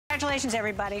Congratulations,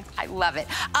 everybody. I love it.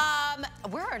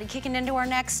 We're already kicking into our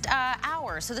next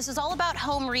hour. So this is all about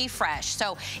home refresh.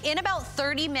 So in about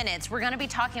 30 minutes, we're gonna be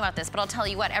talking about this, but I'll tell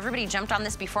you what, everybody jumped on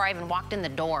this before I even walked in the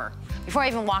door. Before I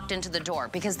even walked into the door,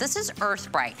 because this is Earth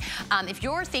Bright. If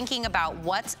you're thinking about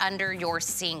what's under your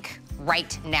sink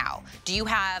right now, do you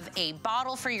have a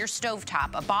bottle for your stovetop,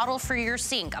 a bottle for your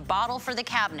sink, a bottle for the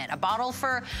cabinet, a bottle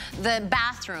for the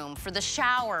bathroom, for the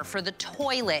shower, for the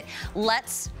toilet?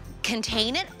 Let's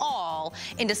contain it all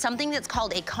into something that's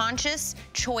called a conscious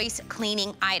choice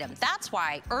cleaning item. That's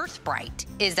why Earth Bright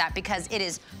is that, because it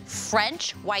is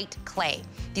French white clay.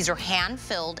 These are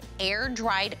hand-filled,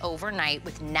 air-dried overnight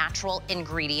with natural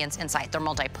ingredients inside. They're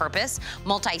multi-purpose,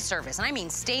 multi-service, and I mean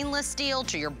stainless steel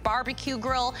to your barbecue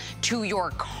grill, to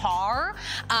your car.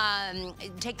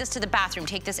 Take this to the bathroom,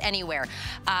 take this anywhere.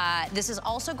 This is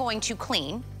also going to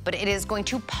clean, but it is going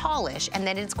to polish, and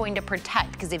then it's going to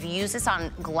protect, because if you use this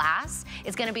on glass,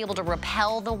 it's gonna be able to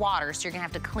repel the water, so you're gonna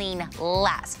have to clean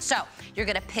less. So you're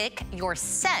gonna pick your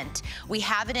scent. We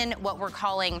have it in what we're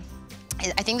calling,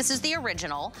 I think this is the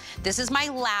original. This is my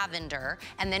lavender,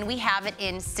 and then we have it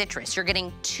in citrus. You're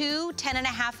getting two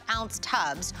 10.5-ounce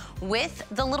tubs with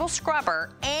the little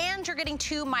scrubber, and you're getting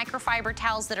 2 microfiber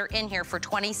towels that are in here for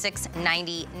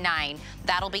 $26.99.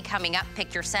 That'll be coming up.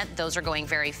 Pick your scent. Those are going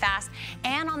very fast.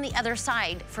 And on the other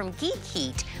side, from Geek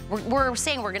Heat, we're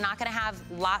saying we're not gonna have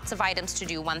lots of items to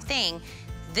do one thing.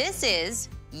 This is,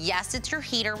 yes, it's your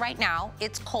heater right now.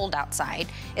 It's cold outside.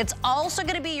 It's also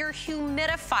gonna be your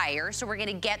humidifier, so we're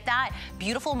gonna get that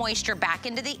beautiful moisture back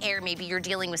into the air. Maybe you're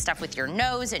dealing with stuff with your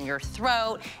nose and your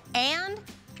throat, and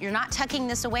you're not tucking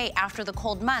this away after the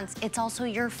cold months. It's also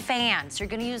your fan. So you're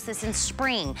gonna use this in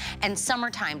spring and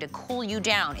summertime to cool you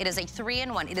down. It is a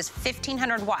 3-in-1. It is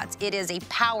 1,500 watts. It is a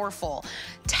powerful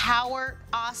tower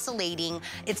oscillating.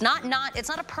 It's not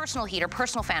a personal heater,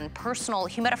 personal fan, personal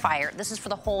humidifier. This is for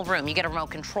the whole room. You get a remote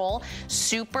control,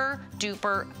 super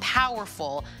duper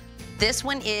powerful. This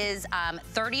one is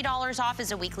 $30 off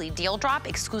as a weekly deal drop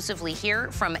exclusively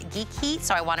here from Geek Heat,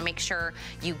 so I wanna make sure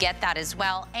you get that as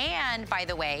well. And by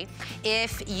the way,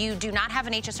 if you do not have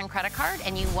an HSN credit card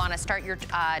and you wanna start your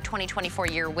 2024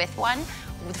 year with one,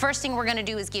 the first thing we're gonna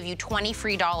do is give you $20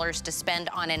 free to spend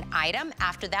on an item.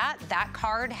 After that, that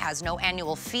card has no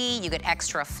annual fee. You get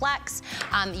extra flex.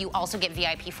 You also get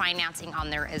VIP financing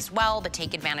on there as well, but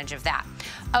take advantage of that.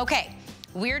 Okay,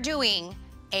 we're doing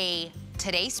a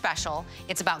Today special.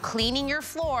 It's about cleaning your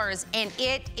floors, and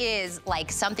it is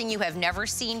like something you have never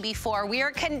seen before. We are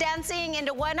condensing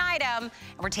into one item,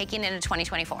 and we're taking it into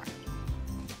 2024.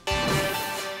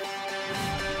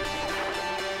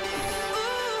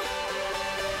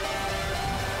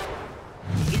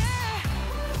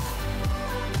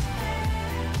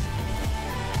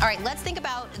 All right, let's think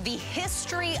about the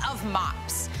history of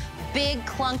mops. Big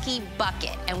clunky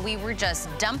bucket, and we were just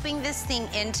dumping this thing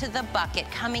into the bucket.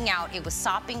 Coming out, it was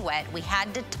sopping wet. We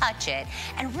had to touch it,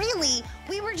 and really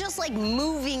we were just like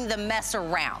moving the mess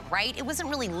around, right? It wasn't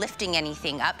really lifting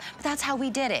anything up, but that's how we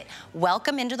did it.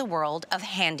 Welcome into the world of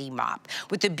Handy Mop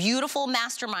with the beautiful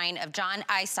mastermind of John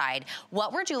Iside.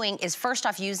 What we're doing is first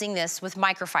off using this with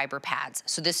microfiber pads.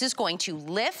 So this is going to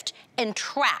lift and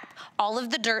trap all of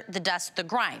the dirt, the dust, the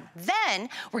grime. Then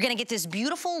we're gonna get this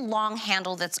beautiful long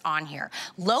handle that's on here.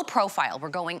 Low profile, we're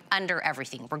going under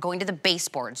everything. We're going to the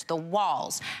baseboards, the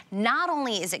walls. Not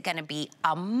only is it gonna be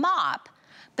a mop,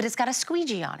 but it's got a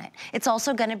squeegee on it. It's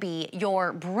also gonna be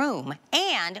your broom.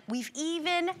 And we've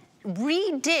even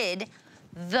redid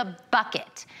the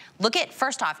bucket. Look at,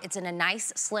 first off, it's in a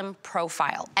nice slim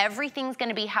profile. Everything's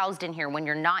gonna be housed in here when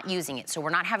you're not using it, so we're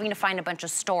not having to find a bunch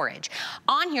of storage.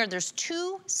 On here, there's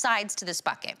 2 sides to this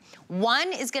bucket.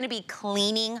 One is gonna be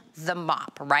cleaning the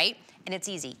mop, right? And it's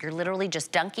easy. You're literally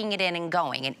just dunking it in and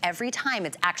going. And every time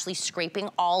it's actually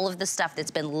scraping all of the stuff that's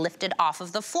been lifted off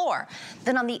of the floor.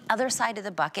 Then on the other side of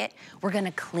the bucket, we're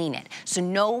gonna clean it. So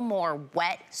no more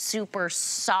wet, super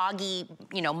soggy,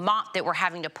 mop that we're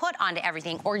having to put onto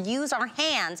everything or use our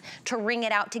hands to wring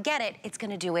it out to get it. It's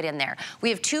gonna do it in there. We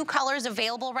have 2 colors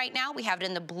available right now. We have it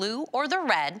in the blue or the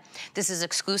red. This is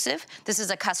exclusive. This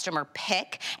is a customer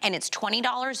pick, and it's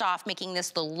 $20 off, making this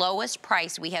the lowest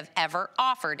price we have ever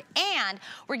offered. And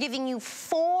we're giving you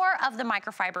 4 of the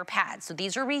microfiber pads. So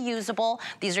these are reusable.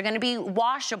 These are gonna be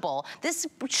washable. This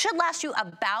should last you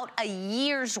about a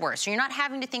year's worth. So you're not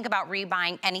having to think about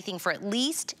rebuying anything for at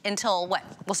least until what?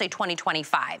 We'll say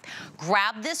 2025.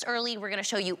 Grab this early. We're gonna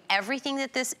show you everything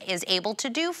that this is able to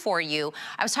do for you.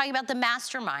 I was talking about the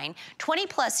mastermind, 20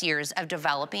 plus years of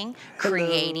developing,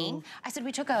 creating. I said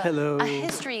we took a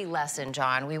history lesson,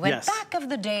 John. We went back of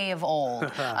the day of old,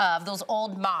 of those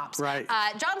old mops. Right.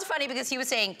 John's funny funny because he was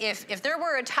saying if there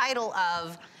were a title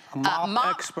of a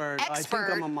mop expert. I think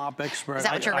I'm a mop expert. Is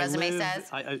that what your resume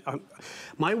says?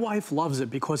 My wife loves it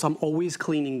because I'm always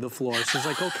cleaning the floor. She's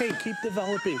like, okay, keep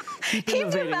developing, keep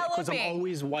innovating, because I'm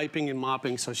always wiping and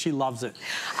mopping, so she loves it.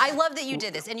 I love that you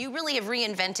did this, and you really have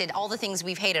reinvented all the things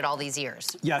we've hated all these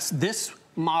years. Yes, this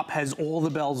mop has all the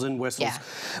bells and whistles. Yeah.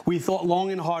 We thought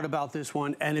long and hard about this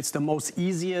one, and it's the most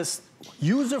easiest,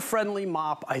 user-friendly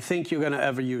mop I think you're gonna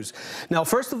ever use. Now,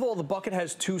 first of all, the bucket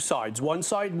has two sides. One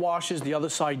side washes, the other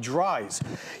side dries.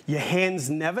 Your hands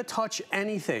never touch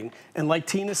anything, and like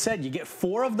Tina said, you get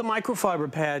 4 of the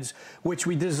microfiber pads, which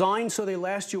we designed so they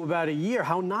last you about a year.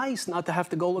 How nice not to have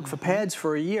to go look for pads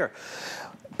for a year.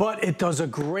 But it does a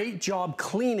great job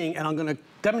cleaning, and I'm gonna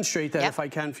demonstrate that if I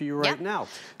can for you right now.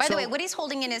 By the way, what he's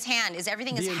holding in his hand is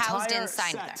everything is housed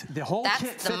inside there. The whole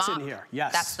kit fits in here.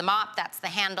 Yes. That's the mop, that's the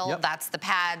handle, that's the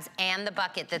pads, and the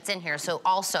bucket that's in here. So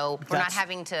also, we're not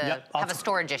having to have a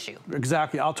storage issue.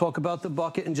 Exactly. I'll talk about the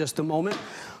bucket in just a moment.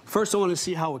 First, I want to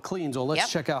see how it cleans, or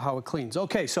let's check out how it cleans.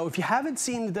 Okay, so if you haven't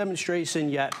seen the demonstration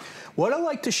yet, what I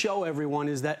like to show everyone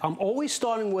is that I'm always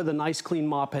starting with a nice clean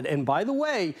mop head. And by the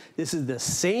way, this is the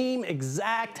same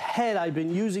exact head I've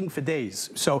been using for days.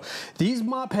 So these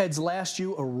mop heads last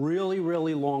you a really,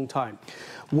 really long time.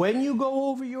 When you go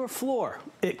over your floor,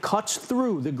 it cuts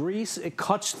through the grease, it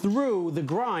cuts through the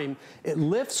grime, it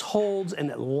lifts, holds, and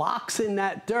it locks in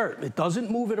that dirt. It doesn't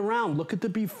move it around. Look at the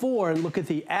before and look at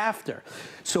the after.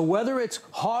 So whether it's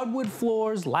hardwood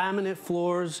floors, laminate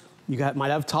floors, might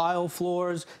have tile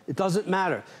floors, it doesn't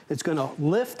matter. It's gonna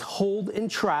lift, hold,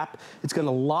 and trap. It's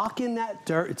gonna lock in that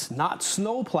dirt. It's not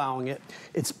snow plowing it.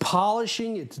 It's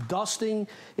polishing, it's dusting,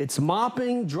 it's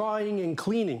mopping, drying, and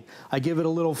cleaning. I give it a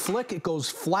little flick, it goes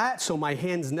flat, so my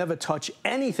hands never touch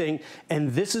anything. And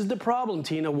this is the problem,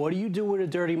 Tina. What do you do with a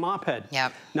dirty mop head?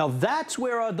 Now that's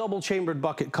where our double-chambered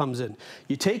bucket comes in.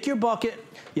 You take your bucket,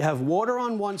 you have water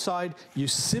on one side, you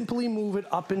simply move it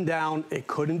up and down. It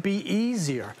couldn't be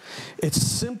easier. It's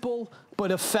simple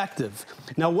but effective.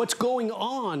 Now what's going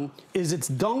on is it's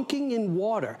dunking in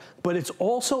water, but it's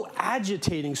also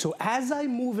agitating. So as I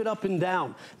move it up and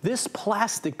down, this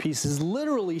plastic piece is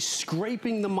literally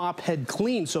scraping the mop head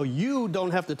clean so you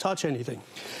don't have to touch anything.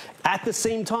 At the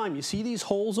same time, you see these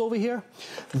holes over here?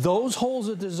 Those holes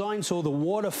are designed so the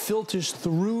water filters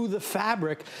through the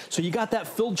fabric. So you got that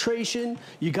filtration,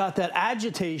 you got that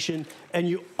agitation, and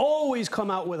you always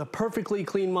come out with a perfectly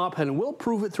clean mop head. And we'll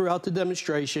prove it throughout the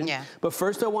demonstration. But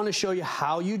first I want to show you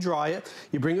how you dry it.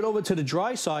 You bring it over to the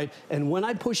dry side, and when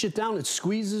I push it down, it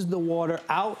squeezes the water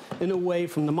out and away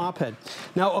from the mop head.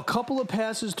 Now, a couple of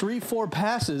passes, 3-4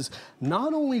 passes,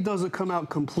 not only does it come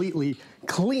out completely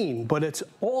clean, but it's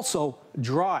also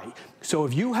dry. So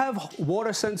if you have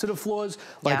water-sensitive floors,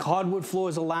 like hardwood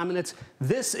floors or laminates,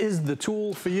 this is the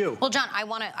tool for you. Well, John, I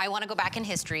wanna go back in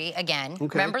history again.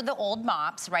 Remember the old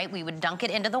mops, right? We would dunk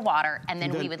it into the water, and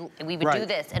then we would do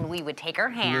this, and we would take our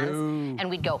hands and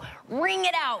we'd go wring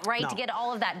it out, right, to get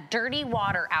all of that dirty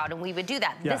water out, and we would do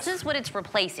that. This is what it's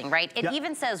replacing, right? It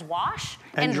even says wash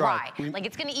and dry. Like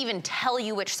it's gonna even tell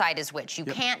you which side is which. You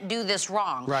can't do this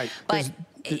wrong. But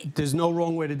there's no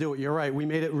wrong way to do it. You're right. We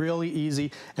made it really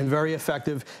easy and very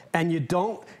effective. And you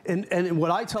don't, and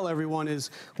what I tell everyone is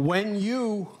when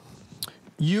you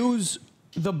use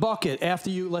the bucket after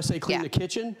you, let's say, clean the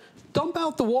kitchen, dump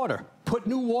out the water. Put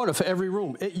new water for every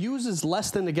room. It uses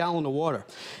less than a gallon of water.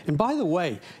 And by the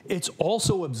way, it's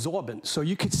also absorbent. So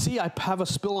you can see I have a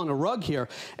spill on a rug here,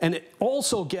 and it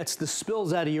also gets the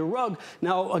spills out of your rug.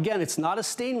 Now, again, it's not a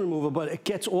stain remover, but it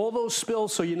gets all those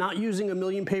spills, so you're not using a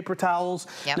million paper towels.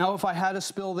 Now, if I had a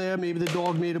spill there, maybe the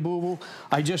dog made a boo-boo,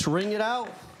 I just wring it out,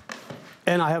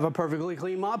 and I have a perfectly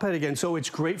clean mop head again. So it's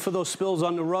great for those spills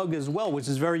on the rug as well, which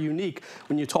is very unique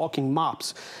when you're talking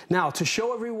mops. Now, to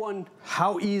show everyone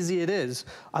how easy it is,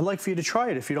 I'd like for you to try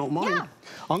it if you don't mind.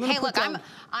 Hey, look,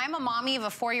 I'm a mommy of a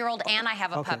 4-year-old and I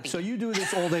have a puppy. So you do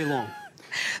this all day long.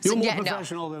 You're more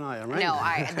professional than I am, right?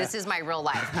 No, this is my real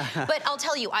life. But I'll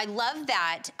tell you, I love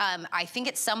that. I think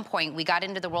at some point we got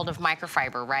into the world of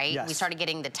microfiber, right? We started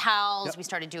getting the towels, we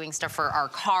started doing stuff for our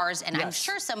cars, and I'm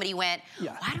sure somebody went,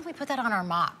 why don't we put that on our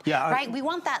mop? Right? We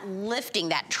want that lifting,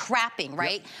 that trapping,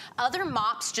 right? Other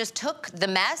mops just took the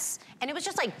mess and it was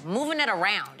just like moving it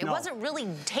around. It wasn't really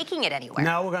taking it anywhere.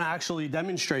 Now we're gonna actually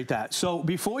demonstrate that. So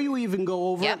before you even go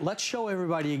over it, let's show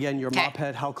everybody again your mop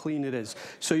head, how clean it is.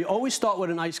 So you always start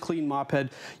with a nice clean mop head.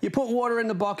 You put water in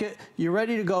the bucket, you're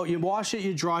ready to go, you wash it,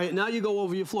 you dry it, now you go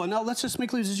over your floor. Now let's just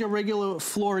make this is your regular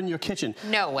floor in your kitchen.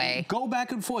 No way. Go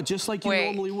back and forth just like you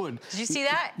normally would. Did you see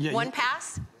that? One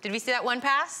pass? Did we see that one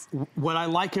pass? What I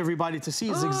like everybody to see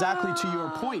is exactly to your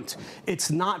point.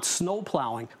 It's not snow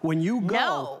plowing. When you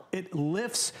go, it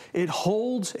lifts, it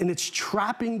holds, and it's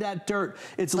trapping that dirt.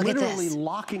 It's literally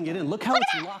locking it in. Look how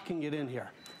it's locking it in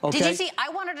here. Okay. Did you see, I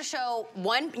wanted to show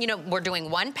one, you know, we're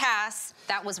doing one pass.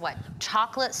 That was what?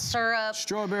 Chocolate syrup.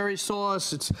 Strawberry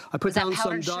sauce. I put down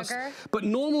some dust. Sugar? But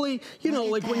normally, you know,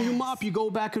 like when you mop, you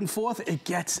go back and forth, it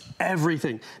gets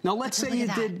everything. Now let's say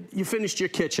you finished your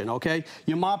kitchen, okay?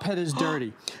 Your mop head is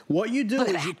dirty. What you do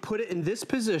is you put it in this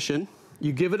position,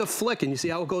 you give it a flick, and you see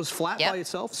how it goes flat by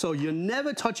itself? So you're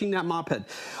never touching that mop head.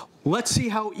 Let's see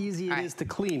how easy it is to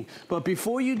clean. But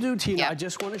before you do, Tina, I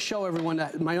just want to show everyone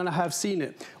that might not have seen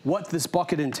it, what this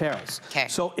bucket entails. Okay.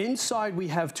 So inside we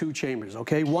have 2 chambers,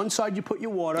 okay? One side you put your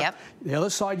water, the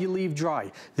other side you leave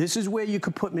dry. This is where you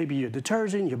could put maybe your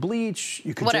detergent, your bleach,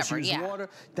 you could just use water.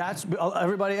 That's,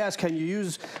 everybody asks, can you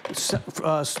use,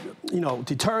 you know,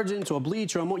 detergent or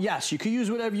bleach or more? Yes, you can use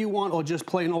whatever you want or just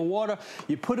plain old water.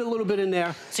 You put a little bit in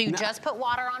there. So you just put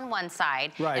water on one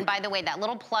side. Right. And by the way, that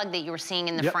little plug that you were seeing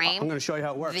in the frame. I'm going to show you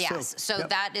how it works. Yes. So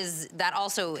that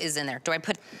also is in there. Do I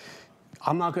put?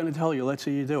 I'm not going to tell you. Let's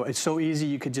see you do it. It's so easy.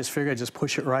 You could just figure, just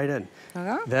push it right in.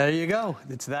 There you go.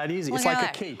 It's that easy. It's like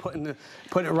a key. Put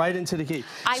it right into the key.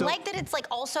 I like that it's like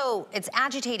also it's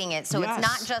agitating it, so it's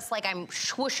not just like I'm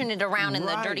swooshing it around in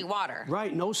the dirty water.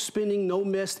 Right. No spinning, no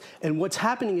mist. And what's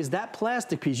happening is that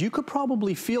plastic piece, you could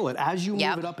probably feel it as you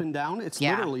move it up and down. It's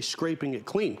literally scraping it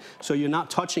clean, so you're not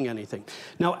touching anything.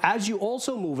 Now, as you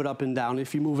also move it up and down,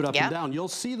 if you move it up and down, you'll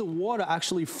see the water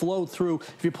actually flow through.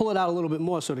 If you pull it out a little bit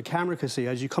more, so the camera can see,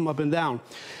 as you come up and down,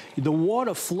 the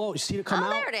water flows. You see it come out?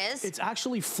 There it is. It's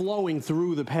actually flowing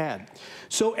through the pad.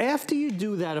 So after you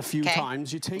do that a few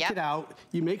times, you take it out,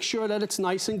 you make sure that it's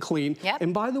nice and clean.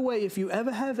 And by the way, if you ever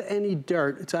have any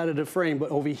dirt, it's out of the frame,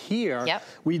 but over here,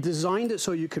 we designed it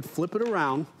so you could flip it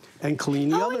around and clean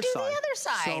the other side. The other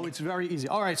side. So it's very easy.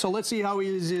 All right, so let's see how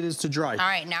easy it is to dry. All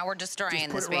right, now we're just drying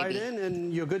this baby. Put it right in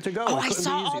and you're good to go. Oh, I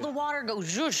saw all the water go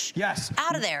zhoosh. Yes.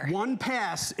 Out of there. One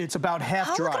pass, it's about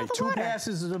half dry. 2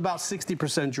 passes is about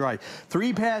 60% dry.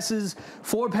 3 passes,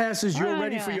 4 passes, you're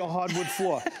ready for your hardwood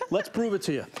floor. Let's prove it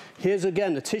to you. Here's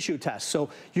again the tissue test. So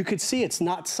you could see it's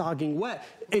not sogging wet.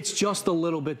 It's just a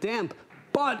little bit damp.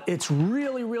 But it's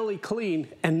really, really clean.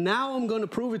 And now I'm going to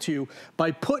prove it to you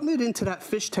by putting it into that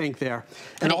fish tank there,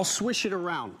 and I'll swish it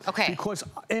around. Okay. Because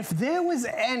if there was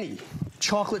any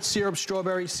chocolate syrup,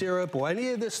 strawberry syrup, or any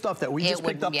of this stuff that we just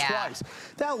picked up twice,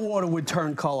 that water would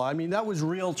turn color. I mean, that was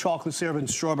real chocolate syrup and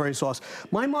strawberry sauce.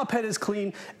 My mop head is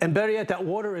clean, and better yet, that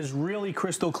water is really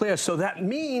crystal clear. So that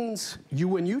means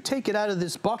when you take it out of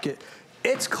this bucket,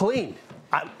 it's clean.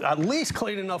 At least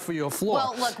clean enough for your floor.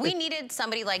 Well, look, we needed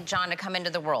somebody like John to come into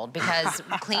the world because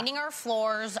cleaning our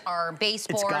floors, our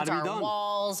baseboards, our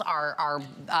walls, our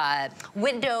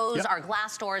windows, our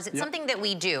glass doors, it's something that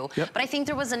we do. But I think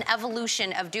there was an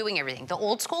evolution of doing everything. The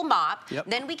old school mop,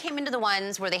 then we came into the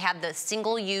ones where they had the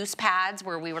single-use pads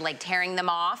where we were like tearing them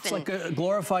off. It's like a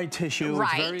glorified tissue.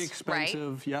 It's very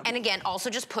expensive. And again, also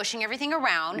just pushing everything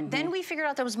around. Then we figured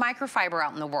out there was microfiber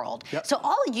out in the world. So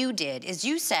all you did is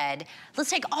you said, let's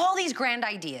take all these grand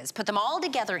ideas, put them all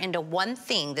together into one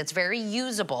thing that's very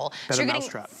usable. Better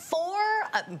mousetrap.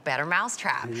 Better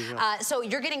mousetrap. So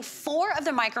you're getting 4 of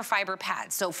the microfiber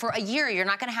pads. So for a year, you're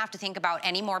not going to have to think about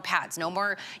any more pads. No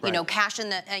more, you know, cash in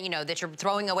the, you know, that you're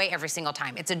throwing away every single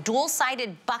time. It's a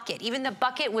dual-sided bucket. Even the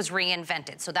bucket was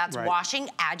reinvented. So that's washing,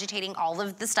 agitating all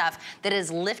of the stuff that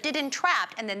is lifted and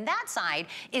trapped. And then that side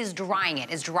is drying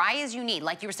it as dry as you need.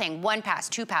 Like you were saying, 1 pass,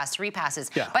 2 pass, 3 passes.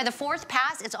 By the 4th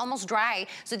pass, it's almost dry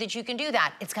so that you can do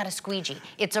that. It's got a squeegee.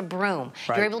 It's a broom.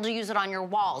 You're able to use it on your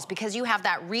walls because you have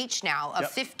that reach now of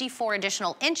 54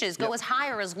 additional inches. Go as high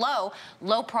or as low,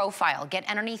 low profile. Get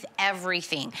underneath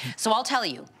everything. So I'll tell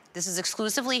you, this is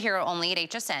exclusively here only at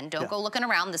HSN. Don't go looking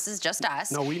around. This is just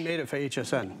us. No, we made it for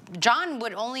HSN. John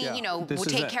would only, you know, would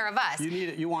take care of us. You need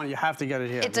it. You have to get it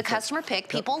here. It's a customer pick.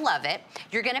 People love it.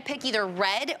 You're going to pick either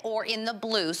red or in the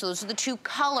blue. So those are the 2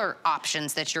 color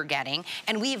options that you're getting.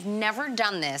 And we've never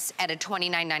done this at a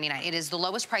 $29.99. It is the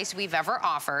lowest price we've ever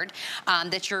offered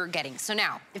that you're getting. So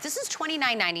now, if this is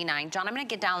 $29.99, John, I'm going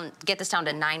to get this down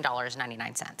to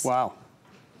 $9.99. Wow.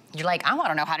 You're like, I want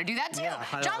to know how to do that too. Yeah,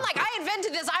 John, like, I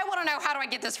invented this. I want to know, how do I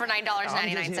get this for $9.99? I'm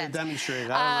just here to demonstrate. I don't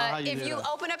know how you do If you that.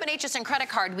 open up an HSN credit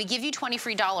card, we give you $20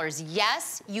 free.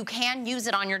 Yes, you can use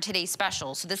it on your today's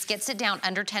special. So this gets it down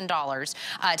under $10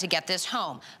 to get this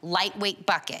home. Lightweight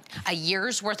bucket, a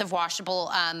year's worth of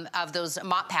washable of those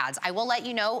mop pads. I will let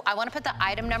you know, I want to put the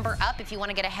item number up if you want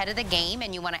to get ahead of the game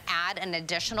and you want to add an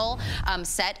additional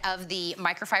set of the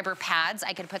microfiber pads.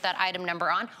 I could put that item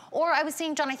number on. Or I was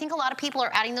saying, John, I think a lot of people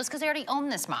are adding those because they already own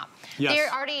this mop. Yes.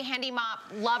 They're already a handy mop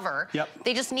lover. Yep.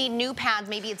 They just need new pads.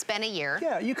 Maybe it's been a year.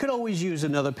 Yeah, you could always use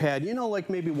another pad. You know, like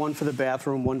maybe one for the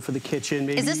bathroom, one for the kitchen.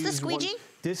 Maybe is this the squeegee?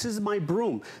 This is my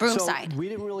broom. Broom so side. We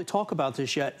didn't really talk about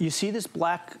this yet. You see this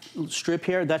black strip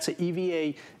here? That's an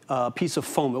EVA piece of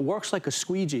foam. It works like a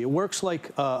squeegee. It works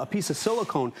like a piece of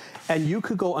silicone. And you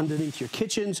could go underneath your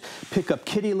kitchens, pick up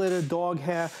kitty litter, dog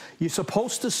hair. You're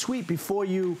supposed to sweep before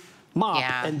you mop,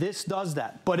 and this does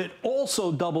that. But it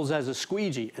also doubles as a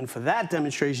squeegee. And for that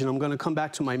demonstration, I'm gonna come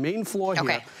back to my main floor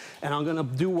here, and I'm gonna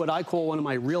do what I call one of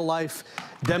my real life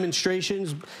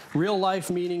demonstrations. Real life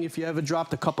meaning if you ever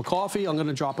dropped a cup of coffee, I'm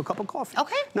gonna drop a cup of coffee.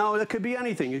 Okay. Now, it could be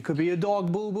anything. It could be a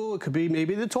dog boo-boo, it could be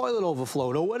maybe the toilet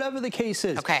overflowed, or whatever the case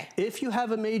is. Okay. If you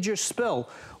have a major spill,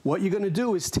 what you're gonna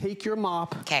do is take your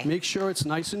mop, make sure it's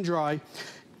nice and dry.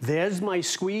 There's my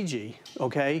squeegee,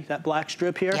 okay? That black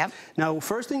strip here. Yep. Now,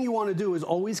 first thing you want to do is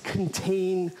always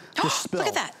contain the spill. Look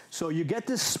at that. So you get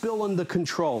this spill under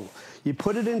control. You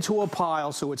put it into a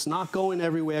pile so it's not going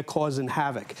everywhere causing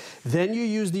havoc. Then you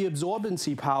use the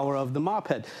absorbency power of the mop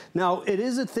head. Now, it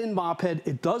is a thin mop head.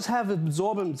 It does have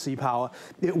absorbency power.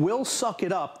 It will suck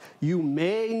it up. You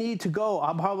may need to go,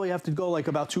 I'll probably have to go like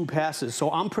about 2 passes,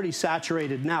 so I'm pretty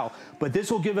saturated now. But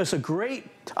this will give us a great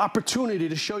opportunity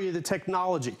to show you the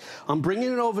technology. I'm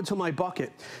bringing it over to my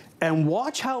bucket. And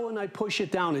watch how when I push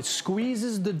it down, it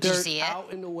squeezes the dirt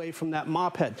out and away from that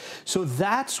mop head. So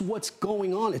that's what's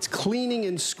going on. It's cleaning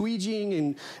and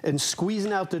squeegeeing and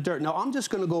squeezing out the dirt. Now, I'm just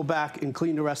gonna go back and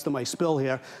clean the rest of my spill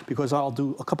here because I'll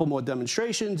do a couple more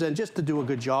demonstrations and just to do a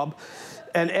good job.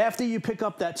 And after you pick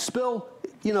up that spill,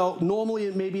 you know,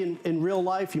 normally maybe in real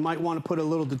life, you might want to put a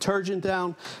little detergent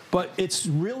down, but it's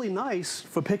really nice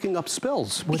for picking up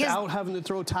spills without having to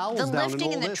throw towels down. The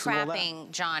lifting and the trapping,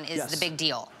 John, is the big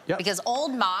deal. Because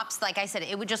old mops, like I said,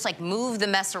 it would just like move the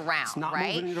mess around, it's not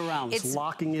moving it around, it's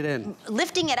locking it in.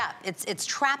 Lifting it up, it's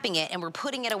trapping it, and we're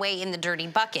putting it away in the dirty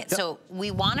bucket. So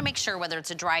we want to make sure whether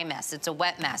it's a dry mess, it's a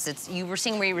wet mess, you were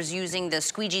seeing where he was using the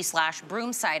squeegee /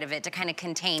 broom side of it to kind of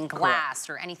contain glass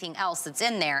or anything else that's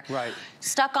in there. Right.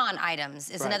 Stuck on items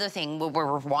is another thing where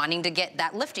we're wanting to get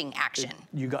that lifting action.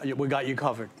 We got you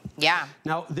covered. Yeah.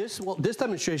 Now, this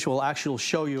demonstration will actually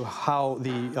show you how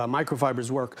the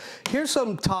microfibers work. Here's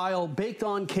some tile, baked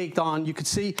on, caked on. You can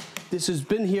see this has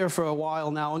been here for a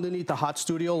while now underneath the hot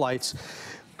studio lights.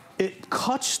 It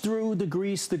cuts through the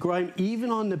grease, the grime, even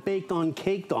on the baked on,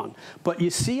 caked on. But you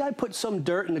see I put some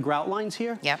dirt in the grout lines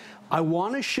here? Yep. I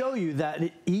want to show you that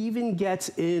it even gets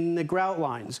in the grout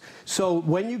lines. So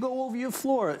when you go over your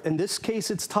floor, in this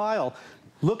case it's tile,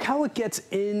 look how it gets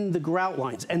in the grout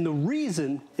lines. And the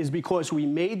reason is because we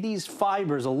made these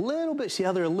fibers a little bit, see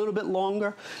how they're a little bit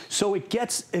longer? So it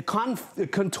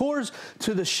contours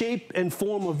to the shape and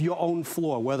form of your own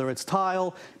floor, whether it's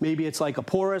tile, maybe it's like a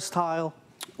porous tile,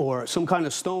 or some kind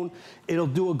of stone. It'll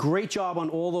do a great job on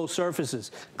all those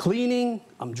surfaces. Cleaning,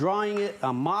 I'm drying it,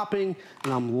 I'm mopping,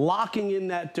 and I'm locking in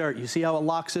that dirt. You see how it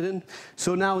locks it in?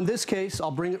 So now in this case,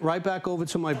 I'll bring it right back over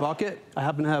to my bucket. I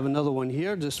happen to have another one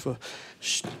here just for,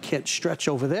 can't stretch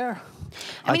over there.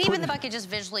 I mean, even the bucket just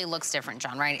visually looks different,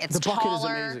 John, right? It's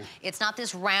taller. It's not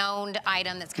this round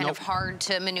item that's kind of hard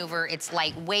to maneuver. It's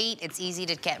lightweight. It's easy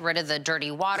to get rid of the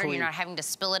dirty water. You're not having to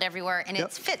spill it everywhere. And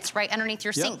it fits right underneath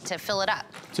your sink to fill it up.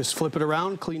 Just flip it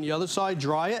around, clean the other side,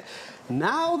 dry it.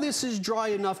 Now this is dry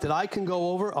enough that I can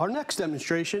go over our next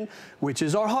demonstration, which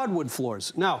is our hardwood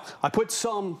floors. Now, I put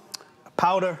some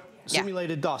powder,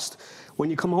 simulated dust. When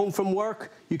you come home from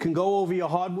work, you can go over your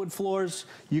hardwood floors.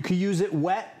 You can use it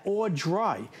wet or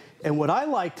dry. And what I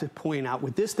like to point out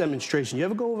with this demonstration, you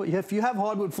ever go over, if you have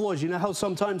hardwood floors, you know how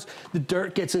sometimes the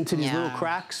dirt gets into these little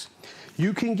cracks?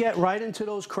 You can get right into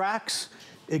those cracks.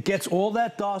 It gets all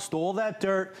that dust, all that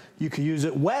dirt. You can use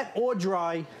it wet or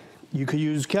dry. You could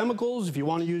use chemicals if you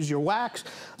want to use your wax.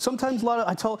 Sometimes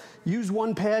use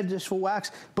one pad just for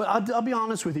wax, but I'll be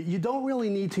honest with you, you don't really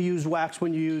need to use wax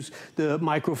when you use the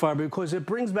microfiber because it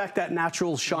brings back that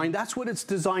natural shine. That's what it's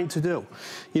designed to do.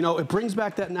 You know, it brings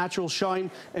back that natural shine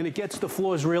and it gets the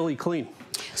floors really clean.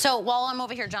 So while I'm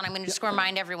over here, John, I'm going to just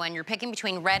remind everyone, you're picking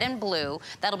between red and blue.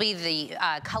 That'll be the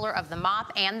color of the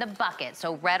mop and the bucket.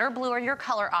 So red or blue are your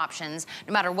color options.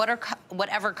 No matter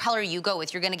whatever color you go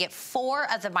with, you're going to get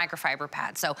 4 of the microfiber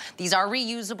pads. So these are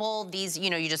reusable. These, you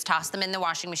know, you just toss them in the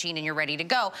washing machine and you're ready to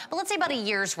go. But let's say about a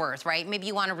year's worth, right? Maybe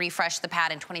you want to refresh the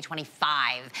pad in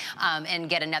 2025 and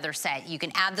get another set. You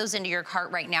can add those into your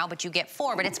cart right now, but you get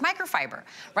 4. But it's microfiber,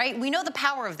 right? We know the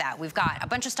power of that. We've got a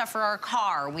bunch of stuff for our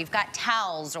car. We've got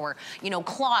towels or, you know,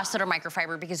 cloths that are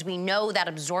microfiber because we know that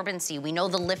absorbency. We know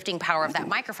the lifting power of that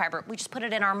microfiber. We just put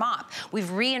it in our mop. We've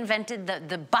reinvented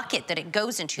the bucket that it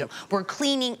goes into. Yep. We're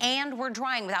cleaning and we're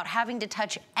drying without having to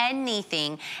touch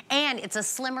anything. And it's a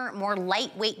slimmer, more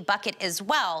lightweight bucket as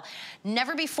well.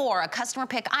 Never before, a customer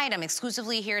pick item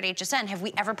exclusively here at HSN, have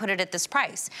we ever put it at this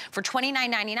price. For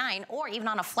 $29.99 or even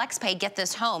on a flex pay, get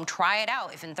this home, try it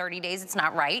out. If in 30 days it's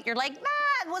not right, you're like,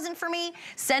 nah, it wasn't for me,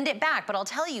 send it back. But I'll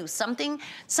tell you, some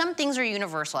things are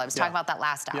universal. I was talking about that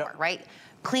last hour, right?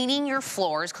 Cleaning your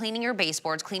floors, cleaning your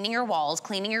baseboards, cleaning your walls,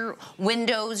 cleaning your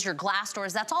windows, your glass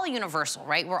doors, that's all universal,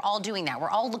 right? We're all doing that. We're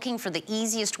all looking for the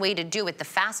easiest way to do it, the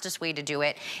fastest way to do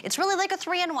it. It's really like a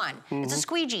 3-in-1. It's a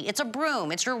squeegee, it's a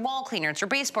broom, it's your wall cleaner, it's your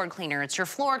baseboard cleaner, it's your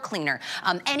floor cleaner,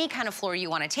 any kind of floor you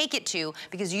want to take it to,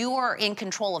 because you are in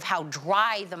control of how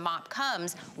dry the mop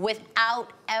comes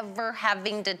without ever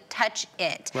having to touch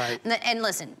it. Right. And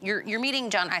listen, you're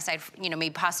meeting John Iside, you know,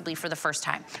 maybe possibly for the first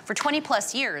time. For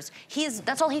 20+ years,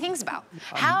 that's all he thinks about.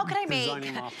 How can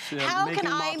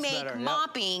I make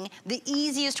mopping the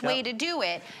easiest way to do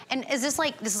it? And this is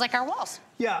like our walls.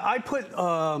 Yeah, I put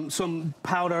some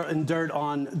powder and dirt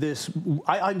on this.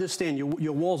 I understand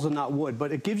your walls are not wood,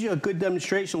 but it gives you a good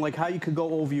demonstration like how you could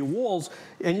go over your walls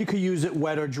and you could use it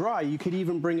wet or dry. You could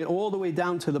even bring it all the way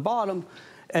down to the bottom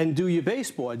and do your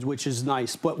baseboards, which is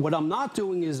nice. But what I'm not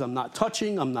doing is I'm not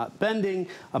touching, I'm not bending,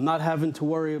 I'm not having to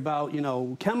worry about, you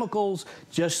know, chemicals.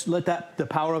 Just let the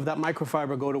power of that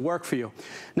microfiber go to work for you.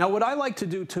 Now, what I like to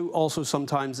do too also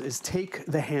sometimes is take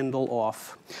the handle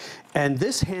off. And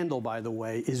this handle, by the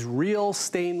way, is real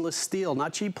stainless steel,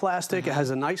 not cheap plastic. It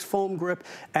has a nice foam grip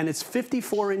and it's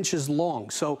 54 inches long.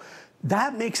 So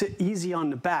that makes it easy on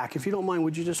the back. If you don't mind,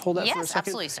 would you just hold that for a second? Yes,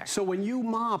 absolutely, sir. So when you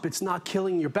mop, it's not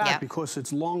killing your back because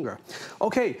it's longer.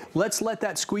 Okay, let's let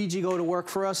that squeegee go to work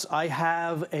for us. I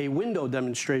have a window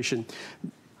demonstration.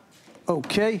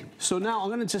 Okay, so now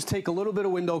I'm gonna just take a little bit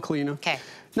of window cleaner. Okay.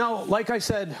 Now, like I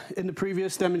said in the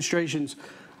previous demonstrations,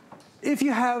 if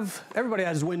you have, everybody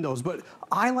has windows, but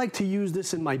I like to use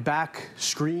this in my back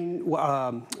screen,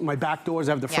 my back doors.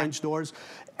 I have the French doors.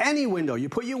 Any window, you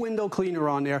put your window cleaner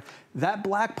on there. That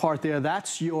black part there,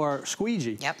 that's your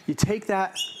squeegee. Yep. You take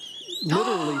that,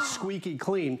 literally squeaky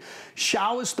clean.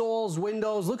 Shower stalls,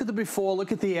 windows, look at the before,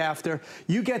 look at the after.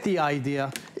 You get the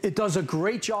idea. It does a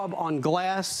great job on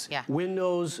glass,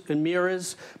 windows, and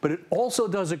mirrors, but it also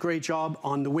does a great job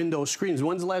on the window screens.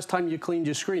 When's the last time you cleaned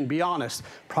your screen? Be honest.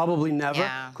 Probably never,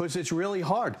 because it's really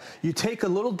hard. You take a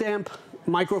little damp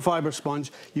microfiber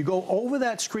sponge, you go over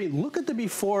that screen, look at the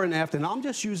before and after, and I'm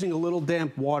just using a little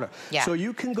damp water. So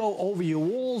you can go over your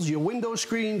walls, your window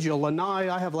screens, your lanai.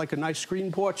 I have like a nice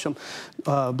screen porch.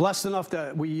 I'm blessed enough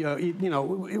that you know,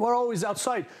 we're always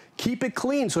outside. Keep it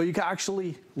clean so you can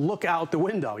actually look out the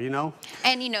window, you know?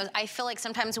 And, you know, I feel like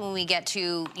sometimes when we get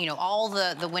to, you know, all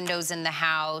the windows in the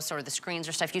house or the screens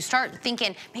or stuff, you start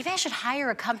thinking, maybe I should hire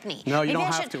a company. No, you don't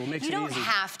have to. It makes it easy. You don't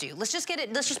have to. Let's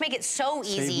just make it so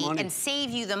easy and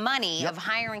save you the money of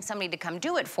hiring somebody to come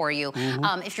do it for you.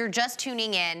 If you're just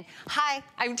tuning in, hi,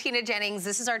 I'm Tina Jennings.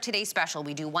 This is our Today Special.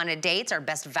 We do one a day. It's our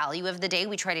best value of the day.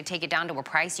 We try to take it down to a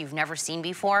price you've never seen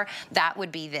before. That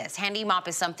would be this. Handy Mop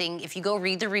is something, if you go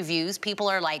read the reviews, people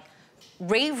are like,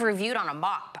 rave reviewed on a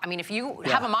mop. I mean, if you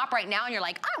have a mop right now and you're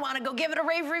like, I want to go give it a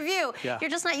rave review, you're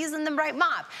just not using the right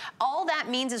mop. All that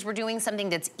means is we're doing something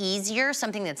that's easier,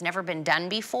 something that's never been done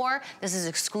before. This is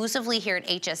exclusively here at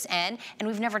HSN, and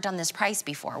we've never done this price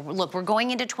before. Look, we're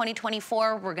going into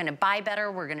 2024. We're going to buy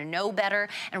better. We're going to know better,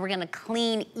 and we're going to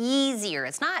clean easier.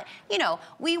 It's not, you know,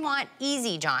 we want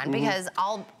easy, John, because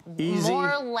I'll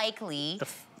more likely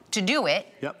to do it.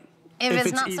 If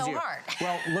it's not easier. So hard.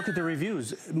 Well, look at the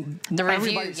reviews.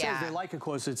 Everybody says they like it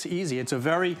because it's easy. It's a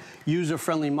very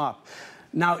user-friendly mop.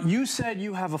 Now, you said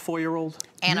you have a 4-year-old.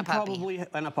 And a puppy.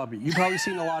 And a puppy. You've probably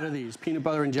seen a lot of these peanut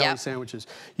butter and jelly sandwiches.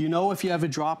 You know, if you ever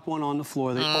drop one on the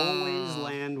floor, they always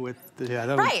land with the,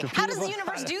 right. How does the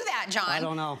universe do that, John? I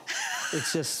don't know.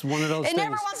 It's just one of those things. It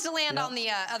never wants to land on the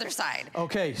other side.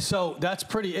 Okay, so that's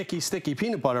pretty icky, sticky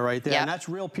peanut butter right there. And that's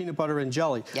real peanut butter and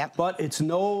jelly. But it's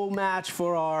no match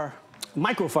for our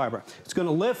microfiber. It's going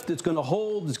to lift, it's going to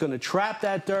hold, it's going to trap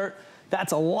that dirt.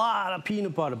 That's a lot of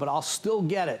peanut butter, but I'll still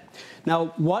get it. Now,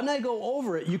 when I go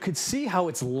over it, you could see how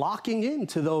it's locking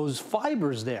into those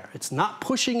fibers there. It's not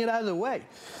pushing it out of the way.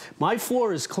 My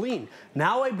floor is clean.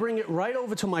 Now I bring it right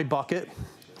over to my bucket.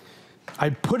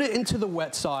 I put it into the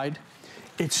wet side.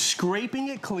 It's scraping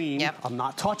it clean. I'm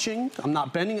not touching, I'm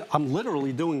not bending, I'm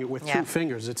literally doing it with 2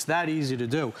 fingers. It's that easy to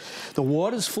do. The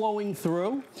water's flowing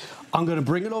through. I'm gonna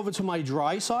bring it over to my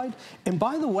dry side. And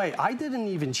by the way, I didn't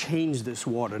even change this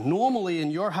water. Normally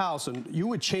in your house, and you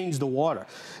would change the water.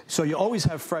 So you always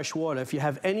have fresh water. If you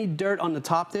have any dirt on the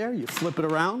top there, you flip it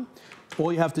around.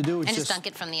 All you have to do is just dunk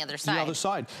it from the other side. The other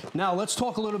side. Now let's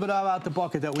talk a little bit about the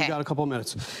bucket that we got a couple of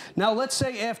minutes. Now let's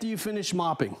say after you finish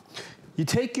mopping, you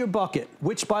take your bucket,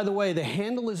 which, by the way, the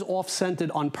handle is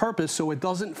off-centered on purpose so it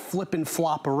doesn't flip and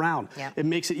flop around. It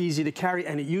makes it easy to carry,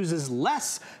 and it uses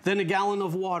less than a gallon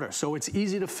of water, so it's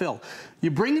easy to fill.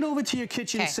 You bring it over to your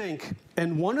kitchen sink,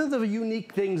 and one of the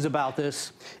unique things about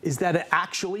this is that it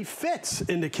actually fits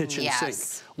in the kitchen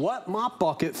sink. What mop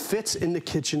bucket fits in the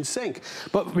kitchen sink?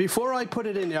 But before I put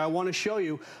it in there, I want to show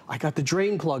you, I got the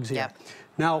drain plugs here.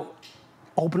 Now,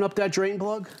 open up that drain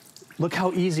plug. Look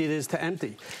how easy it is to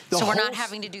empty. So we're not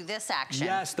having to do this action.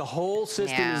 Yes, the whole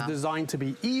system is designed to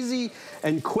be easy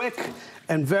and quick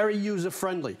and very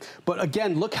user-friendly. But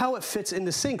again, look how it fits in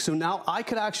the sink. So now I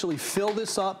could actually fill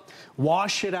this up,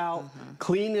 wash it out,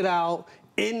 clean it out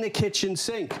in the kitchen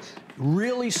sink.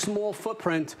 Really small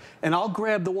footprint. And I'll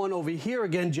grab the one over here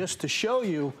again just to show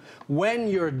you when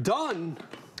you're done,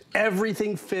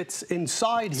 everything fits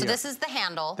inside here. So this is the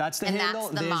handle. That's the handle.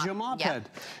 There's your mop head.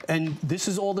 And this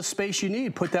is all the space you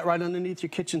need. Put that right underneath your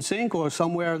kitchen sink or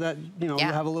somewhere that, you know, you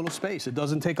have a little space. It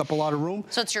doesn't take up a lot of room.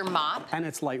 So it's your mop. And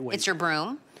it's lightweight. It's your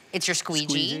broom. It's your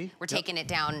squeegee. We're taking it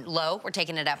down low. We're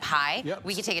taking it up high.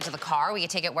 We can take it to the car. We can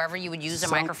take it wherever you would use a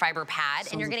microfiber pad.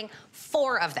 And you're getting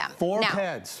 4 of them. 4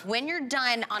 pads. When you're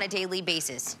done on a daily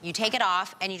basis, you take it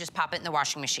off and you just pop it in the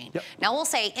washing machine. Now we'll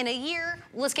say in a year,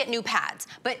 let's get new pads.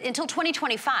 But until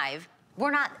 2025, we're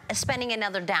not spending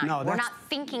another dime. No, we're not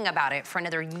thinking about it for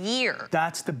another year.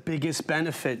 That's the biggest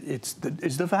benefit. It's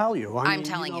the value. I mean,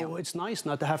 telling you. It's nice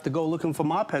not to have to go looking for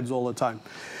mop heads all the time.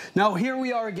 Now, here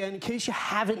we are again. In case you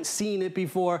haven't seen it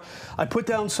before, I put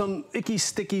down some icky,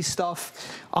 sticky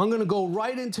stuff. I'm going to go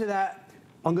right into that.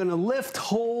 I'm going to lift,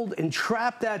 hold, and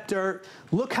trap that dirt.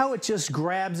 Look how it just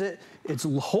grabs it. It's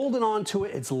holding on to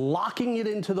it. It's locking it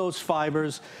into those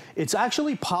fibers. It's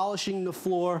actually polishing the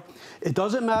floor. It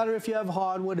doesn't matter if you have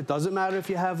hardwood. It doesn't matter if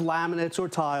you have laminates or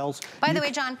tiles. By the way,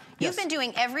 John, you've been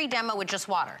doing every demo with just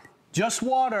water. Just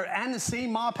water and the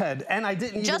same mop head, and I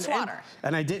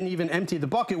didn't even empty the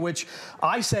bucket, which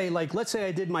I say, like, let's say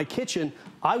I did my kitchen,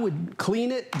 I would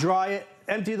clean it, dry it,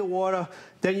 empty the water,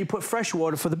 then you put fresh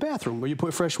water for the bathroom, or you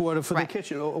put fresh water for the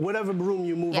kitchen, or whatever room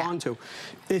you move on to.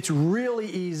 It's really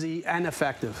easy and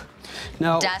effective.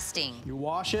 Now, dusting. You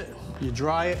wash it, you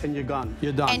dry it, and you're done.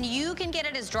 You're done. And you can get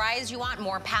it as dry as you want.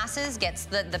 More passes gets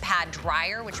the pad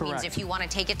drier, which means if you want to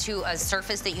take it to a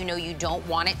surface that you know you don't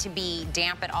want it to be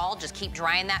damp at all, just keep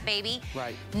drying that baby.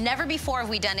 Never before have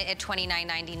we done it at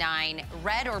 $29.99.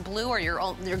 Red or blue are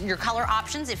your color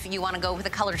options. If you want to go with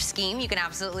a color scheme, you can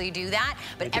absolutely do that.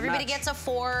 But everybody gets a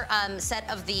 4 set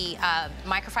of the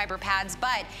microfiber pads.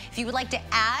 But if you would like to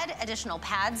add additional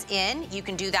pads in, you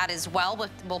can do that as well.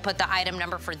 We'll put the item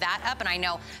number for that up. And I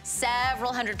know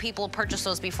several hundred people purchased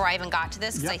those before I even got to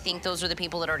this, because I think those are the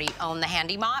people that already own the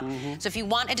Handy Mop. So if you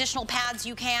want additional pads,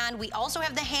 you can. We also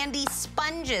have the Handy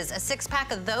Sponges, a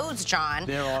 6-pack of those, John.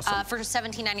 They're awesome. For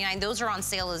 $17.99. Those are on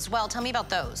sale as well. Tell me about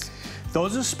those.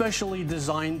 Those are specially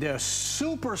designed. They're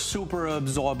super, super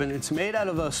absorbent. It's made out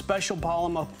of a special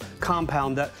polymer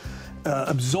compound that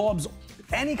absorbs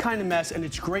any kind of mess, and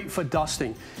it's great for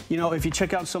dusting. You know, if you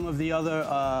check out some of the other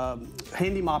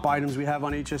Handy Mop items we have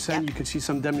on HSN, you can see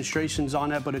some demonstrations on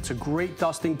that, but it's a great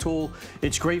dusting tool.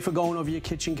 It's great for going over your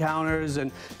kitchen counters and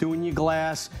doing your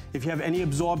glass. If you have any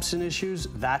absorption issues,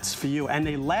 that's for you. And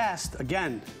they last,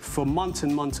 again, for months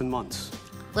and months and months.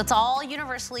 Let's all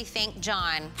universally thank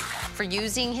John for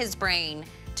using his brain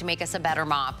to make us a better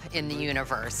mop in the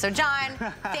universe. So John,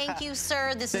 thank you,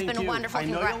 sir. This has been wonderful. I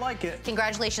know you like it.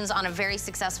 Congratulations on a very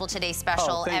successful Today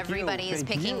Special. Everybody is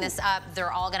picking this up.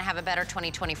 They're all going to have a better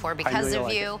 2024 because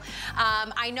of you.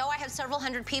 I know I have several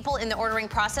hundred people in the ordering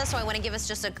process, so I want to give us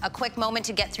just a quick moment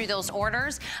to get through those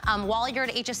orders. While you're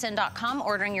at hsn.com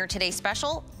ordering your Today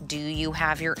Special, do you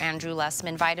have your Andrew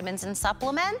Lessman vitamins and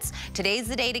supplements? Today's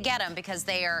the day to get them because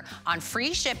they are on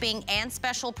free shipping and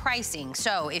special pricing.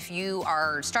 So if you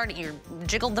are you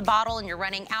jiggled the bottle and you're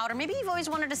running out, or maybe you've always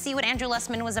wanted to see what Andrew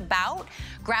Lessman was about,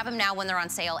 grab them now when they're on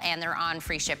sale and they're on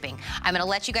free shipping. I'm going to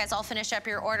let you guys all finish up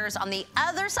your orders. On the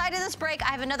other side of this break, I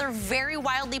have another very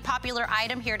wildly popular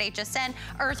item here at HSN,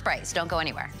 Earth Brights. Don't go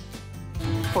anywhere.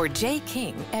 For Jay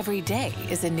King, every day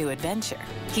is a new adventure.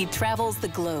 He travels the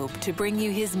globe to bring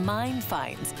you his mind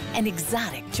finds and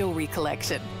exotic jewelry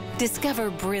collection.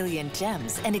 Discover brilliant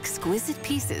gems and exquisite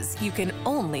pieces you can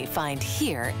only find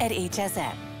here at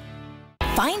HSN.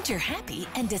 Find your happy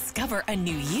and discover a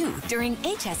new you during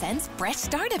HSN's Fresh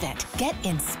Start event. Get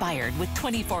inspired with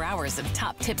 24 hours of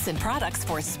top tips and products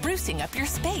for sprucing up your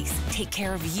space. Take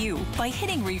care of you by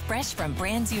hitting refresh from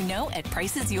brands you know at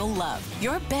prices you'll love.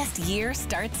 Your best year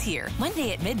starts here.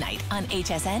 Monday at midnight on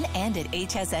HSN and at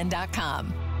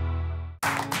hsn.com.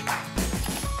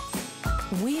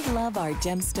 We love our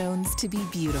gemstones to be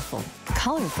beautiful,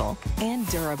 colorful, and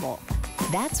durable.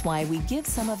 That's why we give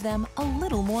some of them a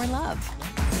little more love.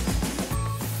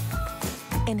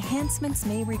 Enhancements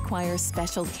may require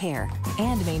special care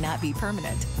and may not be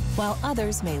permanent, while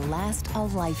others may last a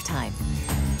lifetime.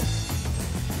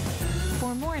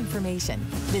 For more information,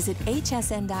 visit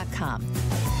hsn.com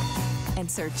and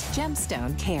search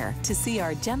Gemstone Care to see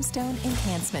our gemstone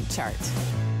enhancement chart.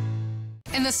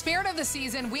 In the spirit of the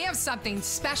season, we have something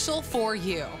special for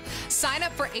you. Sign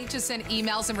up for HSN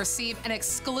emails and receive an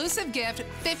exclusive gift,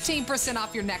 15%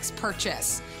 off your next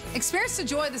purchase. Experience the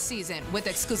joy of the season with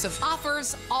exclusive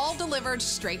offers, all delivered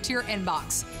straight to your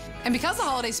inbox. And because the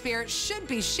holiday spirit should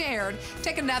be shared,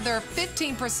 take another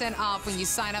 15% off when you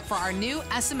sign up for our new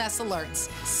SMS alerts.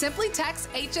 Simply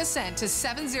text HSN to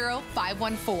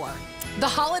 70514. The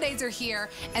holidays are here,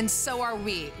 and so are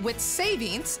we, with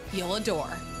savings you'll adore.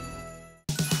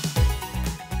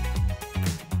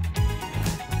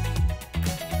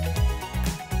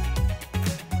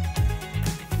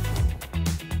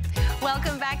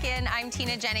 Welcome back in. I'm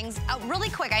Tina Jennings. Really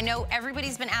quick, I know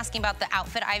everybody's been asking about the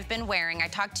outfit I've been wearing. I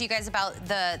talked to you guys about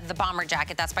the bomber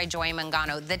jacket. That's by Joy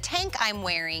Mangano. The tank I'm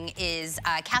wearing is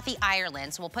Kathy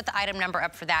Ireland, so we'll put the item number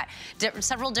up for that.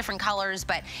 Several different colors,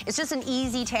 but it's just an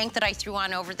easy tank that I threw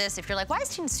on over this. If you're like, why is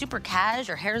Tina super cash?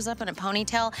 Her hair's up in a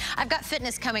ponytail. I've got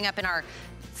fitness coming up in our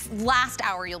last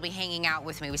hour. You'll be hanging out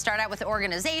with me. We start out with the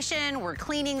organization, we're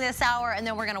cleaning this hour, and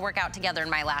then we're gonna work out together in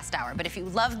my last hour. But if you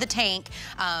love the tank,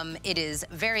 it is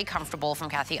very comfortable from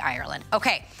Kathy Ireland.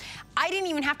 Okay, I didn't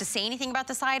even have to say anything about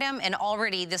this item, and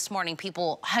already this morning,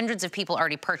 hundreds of people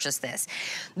already purchased this.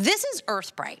 This is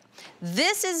Earth Bright.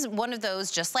 This is one of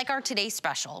those, just like our Today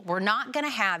Special, we're not gonna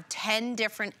have 10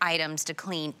 different items to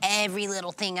clean every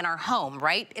little thing in our home,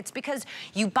 right? It's because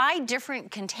you buy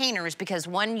different containers because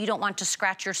one, you don't want to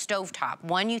scratch your stovetop.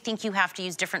 One, you think you have to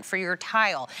use different for your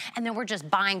tile. And then we're just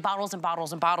buying bottles and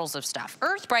bottles and bottles of stuff.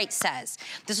 Earth Bright says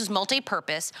this is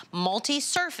multi-purpose,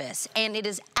 multi-surface, and it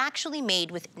is actually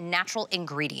made with natural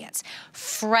ingredients.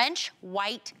 French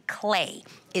white clay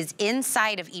is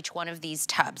inside of each one of these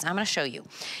tubs. I'm gonna show you.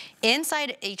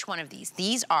 Inside each one of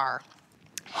these are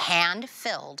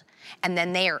hand-filled, and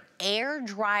then they are air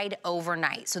dried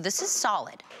overnight. So this is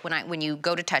solid when you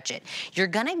go to touch it. You're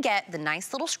gonna get the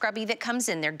nice little scrubby that comes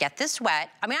in there. Get this wet.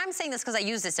 I mean, I'm saying this because I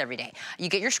use this every day. You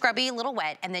get your scrubby a little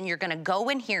wet, and then you're gonna go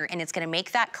in here, and it's gonna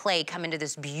make that clay come into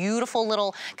this beautiful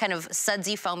little kind of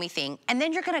sudsy, foamy thing. And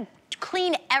then you're gonna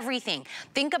clean everything.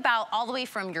 Think about all the way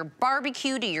from your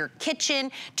barbecue to your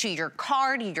kitchen to your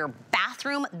car to your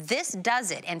bathroom. This does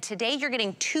it. And today you're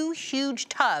getting 2 huge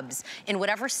tubs in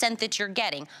whatever scent that you're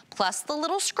getting, plus the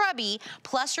little scrubby,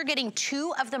 plus you're getting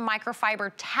 2 of the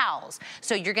microfiber towels.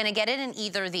 So you're gonna get it in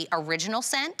either the original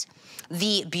scent,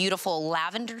 the beautiful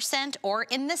lavender scent, or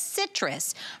in the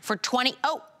citrus for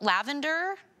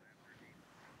lavender,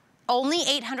 only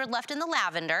 800 left in the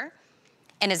lavender.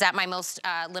 And is that my most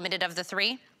limited of the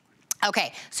 3?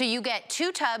 Okay, so you get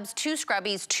 2 tubs, 2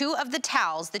 scrubbies, 2 of the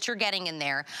towels that you're getting in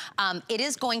there. It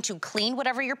is going to clean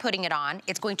whatever you're putting it on.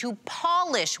 It's going to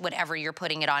polish whatever you're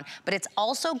putting it on, but it's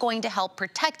also going to help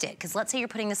protect it. Because let's say you're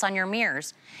putting this on your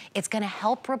mirrors. It's gonna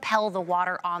help repel the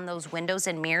water on those windows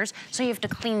and mirrors, so you have to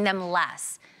clean them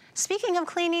less. Speaking of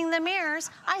cleaning the mirrors,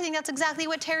 I think that's exactly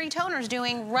what Terry Toner's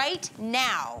doing right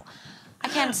now. I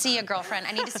can't see you, girlfriend.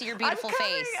 I need to see your beautiful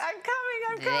face. I'm coming.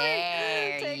 I'm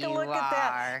coming. Take a look at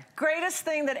that. Greatest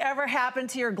thing that ever happened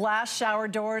to your glass shower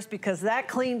doors, because that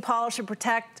clean, polish, and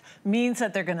protect means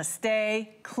that they're gonna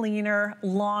stay cleaner,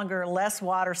 longer, less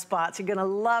water spots. You're gonna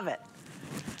love it.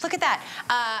 Look at that.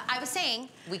 I was saying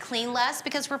we clean less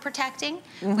because we're protecting.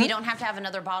 We don't have to have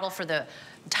another bottle for the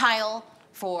tile,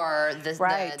 for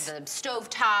the stove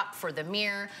top, for the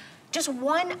mirror. Just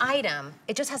one item.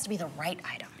 It just has to be the right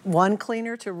item. One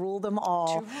cleaner to rule them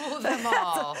all. To rule them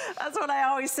all. That's what I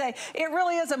always say. It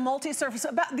really is a multi-surface.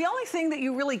 The only thing that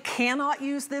you really cannot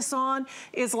use this on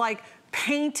is like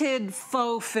painted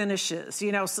faux finishes.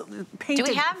 You know, painted.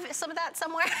 Do we have some of that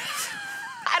somewhere?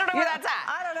 I don't know where that's at.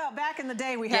 I don't know. Back in the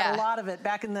day, we had a lot of it.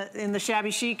 Back in the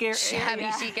shabby chic era. Shabby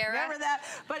chic era. Remember that?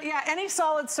 But yeah, any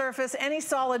solid surface, any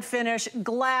solid finish,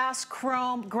 glass,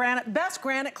 chrome, granite, best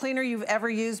granite cleaner you've ever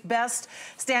used, best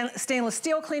stainless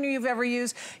steel cleaner you've ever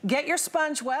used. Get your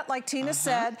sponge wet, like Tina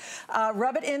said.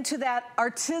 Rub it into that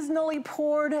artisanally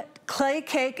poured clay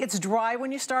cake. It's dry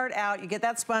when you start out. You get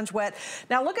that sponge wet.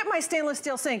 Now look at my stainless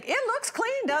steel sink. It looks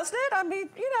clean, doesn't it? I mean,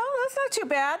 you know, that's not too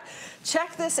bad.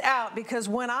 Check this out, because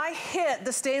when I hit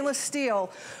the stainless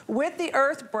steel with the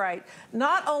Earth Bright,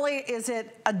 not only is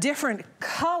it a different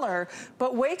color,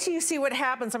 but wait till you see what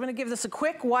happens. I'm gonna give this a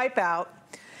quick wipe out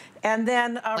and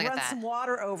then run some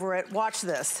water over it. Watch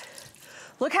this.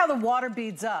 Look how the water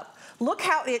beads up. Look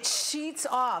how it sheets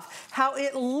off, how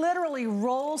it literally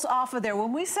rolls off of there.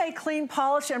 When we say clean,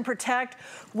 polish, and protect,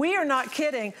 we are not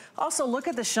kidding. Also, look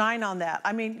at the shine on that.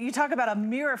 I mean, you talk about a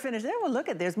mirror finish. Well, look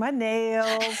at, there's my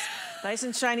nails, nice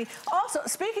and shiny. Also,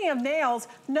 speaking of nails,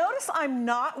 notice I'm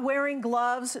not wearing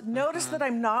gloves. Notice that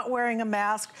I'm not wearing a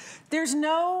mask. There's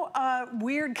no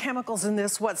weird chemicals in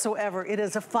this whatsoever. It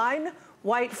is a fine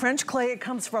white French clay. It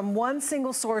comes from one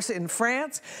single source in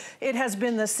France. It has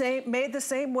been made the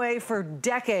same way for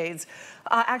decades.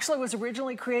 Actually, it was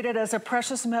originally created as a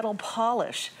precious metal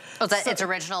polish. Oh, that's its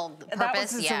original purpose? That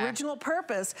was its original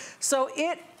purpose. So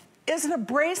it is an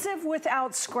abrasive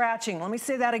without scratching. Let me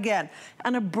say that again.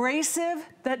 An abrasive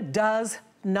that does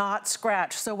not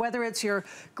scratch. So whether it's your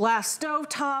glass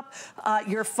stovetop,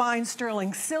 your fine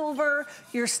sterling silver,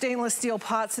 your stainless steel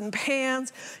pots and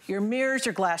pans, your mirrors,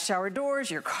 your glass shower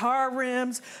doors, your car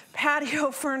rims,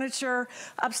 patio furniture,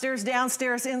 upstairs,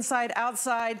 downstairs, inside,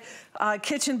 outside,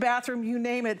 kitchen, bathroom, you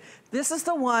name it. This is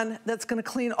the one that's gonna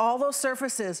clean all those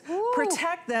surfaces,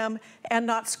 protect them, and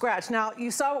not scratch. Now, you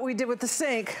saw what we did with the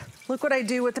sink. Look what I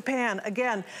do with the pan.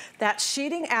 Again, that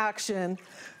sheeting action.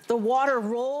 The water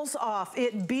rolls off,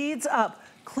 it beads up.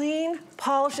 Clean,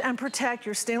 polish, and protect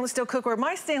your stainless steel cookware.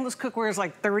 My stainless cookware is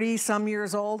like 30-some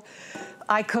years old.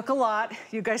 I cook a lot.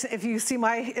 You guys, if you see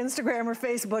my Instagram or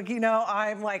Facebook, you know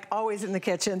I'm like always in the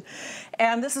kitchen.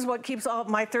 And this is what keeps all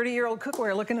my 30-year-old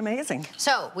cookware looking amazing.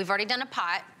 So we've already done a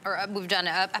pot, or we've done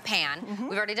a pan.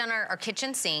 We've already done our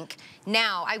kitchen sink.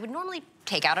 Now, I would normally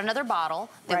take out another bottle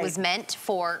that was meant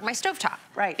for my stovetop.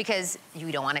 Because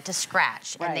you don't want it to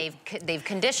scratch. And they've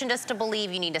conditioned us to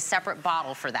believe you need a separate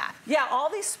bottle for that. Yeah, all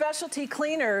these specialty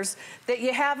cleaners that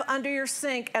you have under your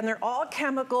sink, and they're all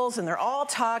chemicals and they're all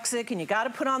toxic, and you gotta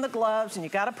put on the gloves and you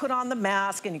gotta put on the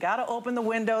mask and you gotta open the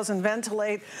windows and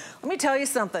ventilate. Let me tell you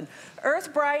something.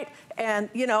 Earth Bright and,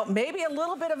 you know, maybe a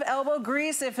little bit of elbow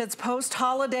grease if it's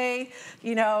post-holiday,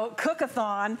 you know,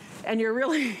 cook-a-thon, and you're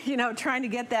really, you know, trying to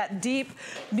get that deep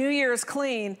New Year's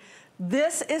clean.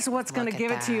 This is what's gonna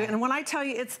give it to you. And when I tell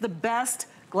you it's the best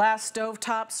glass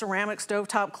stovetop, ceramic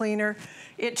stovetop cleaner,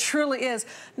 it truly is.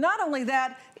 Not only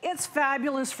that, it's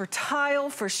fabulous for tile,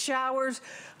 for showers,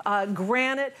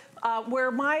 granite. Where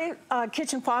my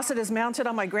kitchen faucet is mounted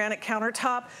on my granite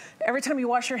countertop, every time you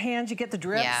wash your hands, you get the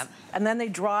drips, and then they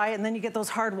dry, and then you get those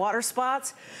hard water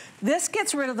spots. This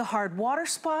gets rid of the hard water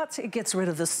spots, it gets rid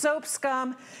of the soap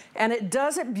scum, and it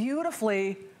does it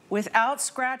beautifully without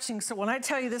scratching. So when I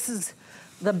tell you this is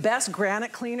the best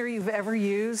granite cleaner you've ever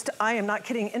used, I am not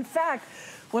kidding. In fact,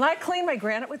 when I clean my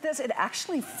granite with this, it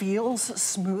actually feels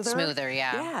smoother. Smoother,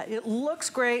 Yeah, it looks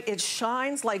great, it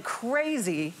shines like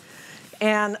crazy.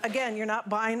 And again, you're not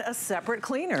buying a separate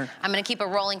cleaner. I'm gonna keep a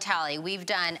rolling tally. We've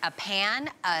done a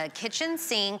pan, a kitchen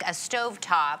sink, a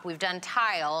stovetop, we've done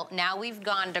tile, now we've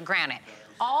gone to granite.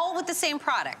 All with the same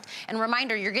product. And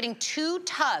reminder, you're getting 2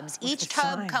 tubs. Each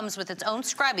tub comes with its own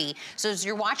scrubby. So as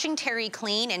you're watching Terry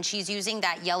clean and she's using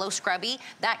that yellow scrubby,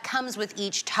 that comes with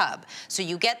each tub. So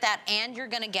you get that, and you're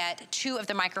gonna get 2 of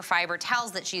the microfiber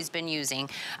towels that she's been using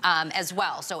as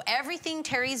well. So everything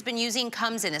Terry's been using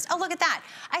comes in this. Oh, look at that.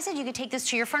 I said you could take this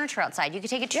to your furniture outside. You could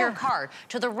take it to your car,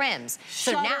 to the rims.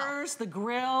 So Shutters, the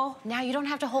grill. Now you don't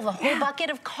have to hold a whole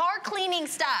bucket of car cleaning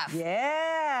stuff.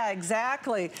 Yeah,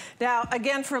 exactly. Now, again,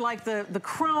 again, for like the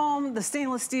chrome, the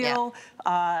stainless steel,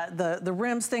 the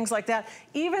rims, things like that.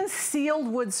 Even sealed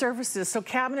wood surfaces, so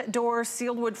cabinet doors,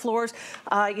 sealed wood floors.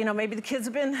 You know, maybe the kids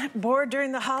have been bored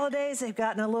during the holidays. They've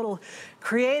gotten a little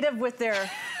creative with their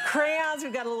crayons.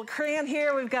 We've got a little crayon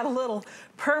here. We've got a little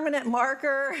permanent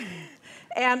marker.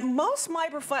 And most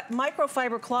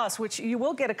microfiber cloths, which you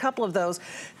will get a couple of those,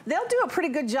 they'll do a pretty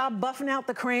good job buffing out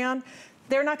the crayon.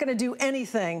 They're not going to do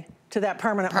anything to that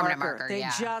permanent marker. They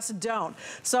just don't.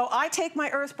 So I take my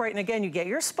Earth Bright, and again, you get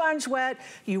your sponge wet,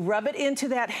 you rub it into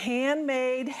that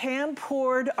handmade,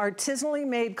 hand-poured, artisanally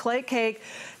made clay cake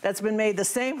that's been made the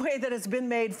same way that it's been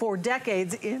made for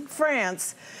decades in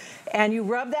France. And you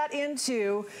rub that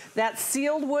into that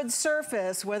sealed wood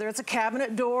surface, whether it's a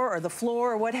cabinet door or the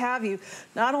floor or what have you.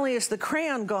 Not only is the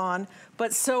crayon gone,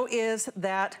 but so is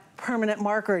that permanent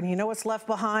marker. And you know what's left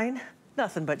behind?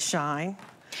 Nothing but shine.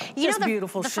 You Just know,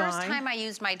 beautiful the shine. first time I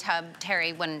used my tub,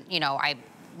 Terry, when, you know, I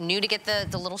knew to get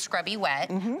the little scrubby wet,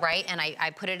 right? And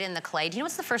I put it in the clay. Do you know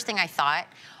what's the first thing I thought?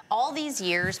 All these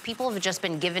years, people have just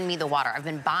been giving me the water. I've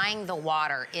been buying the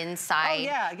water inside,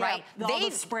 right? All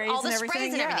the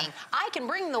sprays and everything. I can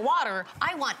bring the water.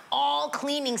 I want all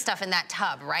cleaning stuff in that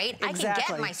tub, right? I can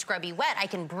get my scrubby wet. I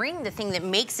can bring the thing that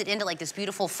makes it into like this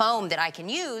beautiful foam that I can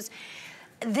use.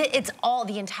 It's all,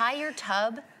 the entire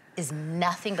tub is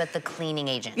nothing but the cleaning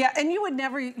agent. Yeah, and you would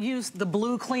never use the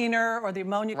blue cleaner or the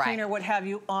ammonia cleaner, what have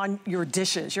you, on your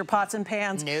dishes, your pots and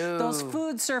pans, those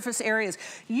food surface areas.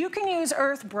 You can use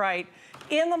Earth Bright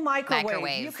in the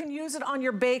microwave. You can use it on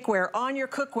your bakeware, on your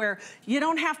cookware. You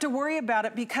don't have to worry about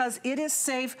it because it is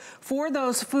safe for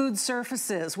those food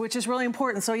surfaces, which is really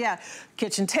important. So yeah,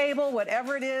 kitchen table,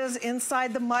 whatever it is,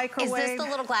 inside the microwave. Is this the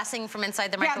little glass thing from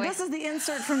inside the microwave? Yeah, this is the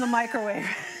insert from the microwave.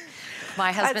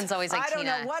 My husband's always like, Tina, I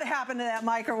don't know what happened to that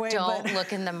microwave. Don't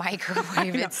look in the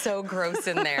microwave. It's so gross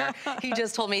in there. He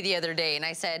just told me the other day, and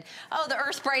I said, oh, the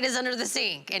Earth Bright is under the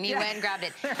sink. And he went and grabbed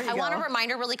it. I want a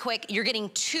reminder really quick. You're getting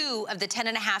 2 of the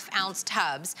 10.5-ounce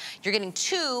tubs. You're getting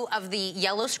 2 of the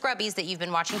yellow scrubbies that you've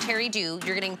been watching Terry do.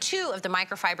 You're getting 2 of the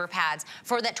microfiber pads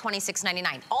for that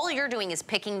 $26.99. All you're doing is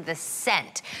picking the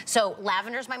scent. So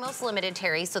lavender's my most limited,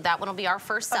 Terry, so that one will be our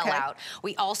first sellout.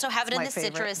 We also have it in the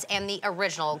citrus and the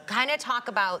original. Kind of talk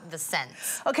about the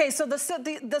scents. Okay, so the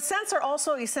scents are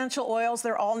also essential oils.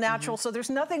 They're all natural, so there's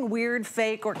nothing weird,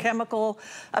 fake, or chemical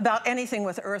about anything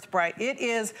with Earth Bright. It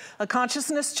is a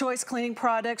consciousness choice cleaning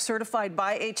product certified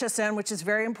by HSN, which is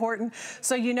very important.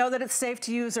 So you know that it's safe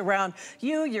to use around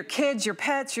you, your kids, your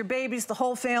pets, your babies, the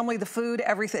whole family, the food,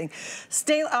 everything.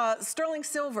 Sterling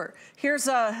silver. Here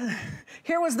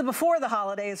was the before the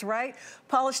holidays, right?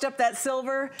 Polished up that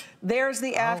silver. There's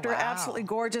the after. Absolutely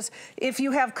gorgeous. If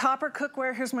you have copper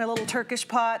cookware, here's my little Turkish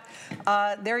pot.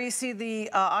 There you see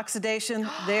the oxidation.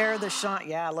 There, the shine.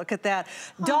 Yeah, look at that.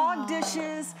 Dog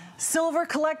dishes, silver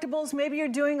collectibles. Maybe you're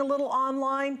doing a little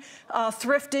online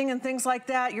thrifting and things like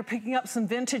that. You're picking up some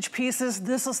vintage pieces.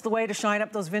 This is the way to shine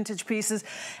up those vintage pieces.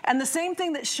 And the same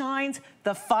thing that shines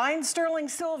the fine sterling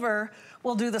silver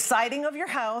will do the siding of your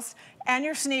house and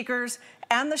your sneakers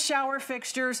and the shower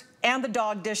fixtures and the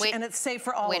dog dish, and it's safe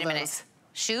for all of those. Wait a minute.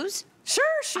 Shoes? Sure,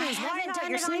 shoes. I haven't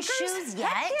done it on shoes yet.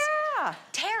 Heck yeah.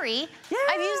 Terry,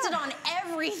 I've used it on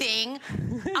everything.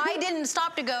 I didn't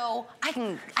stop to go, I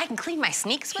can clean my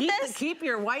sneaks with this? Keep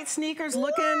your white sneakers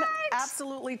looking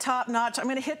absolutely top notch. I'm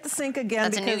gonna hit the sink again.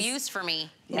 That's a new use for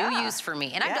me. New use for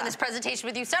me. And I've done this presentation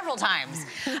with you several times.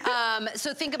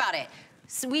 So think about it.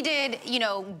 So we did, you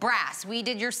know, brass, we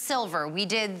did your silver, we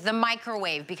did the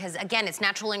microwave, because again, it's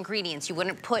natural ingredients. You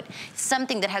wouldn't put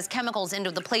something that has chemicals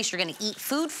into the place you're gonna eat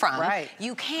food from. Right.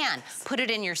 You can put it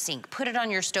in your sink, put it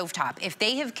on your stovetop. If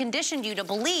they have conditioned you to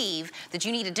believe that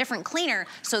you need a different cleaner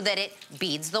so that it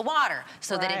beads the water,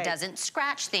 so that it doesn't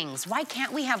scratch things, why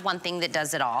can't we have one thing that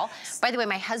does it all? By the way,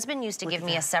 my husband used to give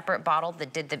me a separate bottle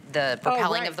that did the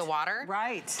propelling of the water.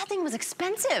 Right. That thing was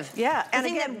expensive. Yeah, the and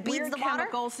thing again, that beads weird the water.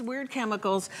 weird chemicals.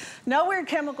 No weird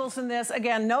chemicals in this.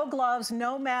 Again, no gloves,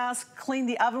 no mask. Clean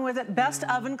the oven with it. Best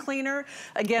oven cleaner.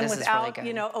 Again, without,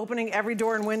 you know, opening every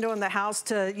door and window in the house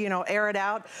to, you know, air it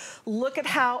out. Look at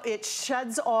how it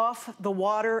sheds off the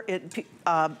water. It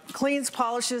cleans,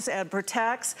 polishes, and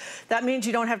protects. That means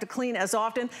you don't have to clean as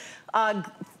often.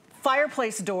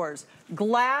 Fireplace doors,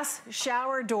 glass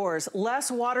shower doors,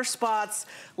 less water spots,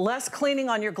 less cleaning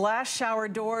on your glass shower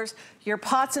doors. Your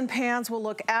pots and pans will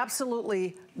look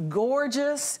absolutely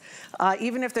gorgeous,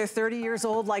 even if they're 30 years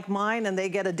old like mine and they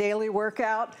get a daily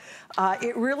workout.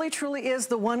 It really, truly is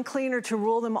the one cleaner to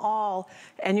rule them all,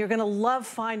 and you're gonna love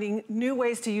finding new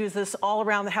ways to use this all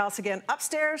around the house. Again,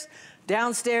 upstairs,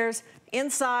 downstairs,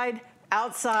 inside,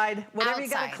 outside, whatever you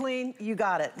gotta clean, you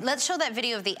got it. Let's show that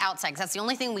video of the outside, because that's the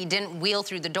only thing we didn't wheel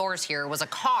through the doors here was a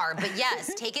car. But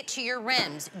yes, take it to your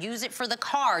rims. Use it for the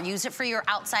car. Use it for your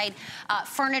outside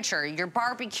furniture, your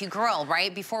barbecue grill,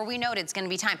 right? Before we know it, it's gonna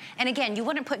be time. And again, you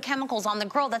wouldn't put chemicals on the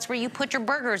grill. That's where you put your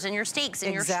burgers and your steaks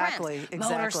and your shrimps.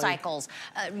 Motorcycles.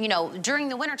 You know, during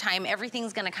the wintertime,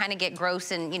 everything's gonna kind of get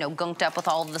gross and, you know, gunked up with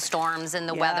all the storms and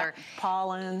the weather.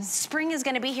 Pollen. Spring is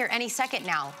gonna be here any second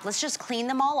now. Let's just clean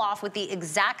them all off with the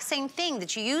exact same thing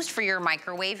that you used for your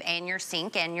microwave and your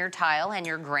sink and your tile and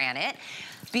your granite.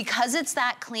 Because it's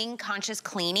that clean, conscious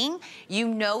cleaning, you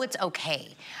know it's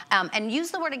okay. And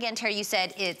use the word again, Terry, you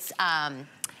said it's,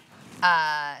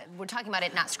 we're talking about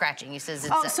it not scratching. You says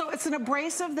it's so it's an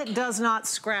abrasive that does not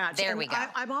scratch. There we go.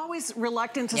 I'm always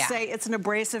reluctant to say it's an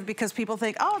abrasive because people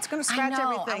think, oh, it's going to scratch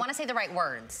everything. I want to say the right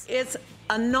words. It's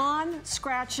a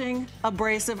non-scratching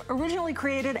abrasive, originally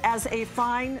created as a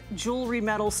fine jewelry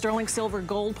metal sterling silver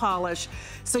gold polish.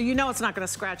 So you know it's not going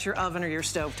to scratch your oven or your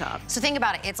stovetop. So think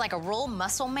about it. It's like a real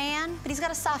muscle man, but he's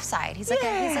got a soft side. He's like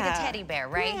a teddy bear,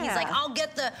 right? He's like, I'll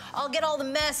get all the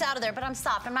mess out of there, but I'm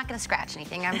soft. I'm not going to scratch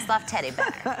anything. I'm a soft teddy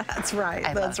bear. That's right.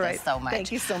 I love this so much.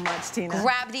 Thank you so much, Tina.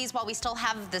 Grab these while we still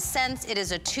have the scents. It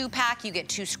is a 2-pack. You get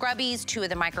 2 scrubbies, 2 of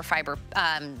the microfiber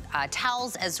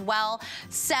towels as well.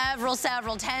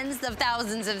 Several tens of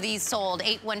thousands of these sold.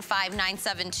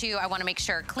 815-972. I want to make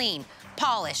sure clean,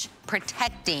 polish,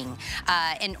 protecting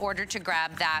in order to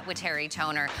grab that with Terry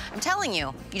Toner. I'm telling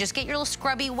you, you just get your little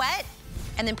scrubby wet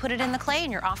and then put it in the clay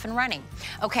and you're off and running.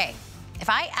 Okay, if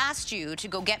I asked you to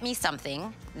go get me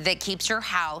something that keeps your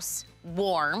house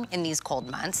warm in these cold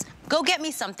months, go get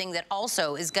me something that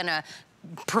also is gonna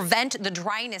prevent the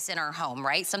dryness in our home,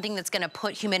 right? Something that's gonna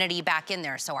put humidity back in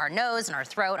there so our nose and our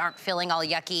throat aren't feeling all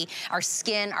yucky, our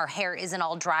skin, our hair isn't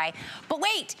all dry. But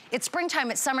wait, it's springtime,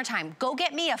 it's summertime. Go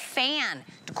get me a fan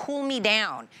to cool me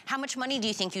down. How much money do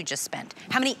you think you just spent?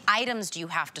 How many items do you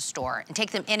have to store and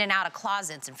take them in and out of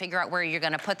closets and figure out where you're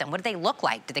gonna put them? What do they look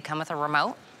like? Do they come with a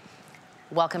remote?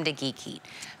 Welcome to Geek Heat.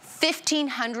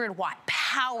 1,500 watt,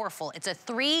 powerful. It's a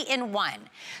 3-in-1.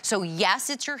 So yes,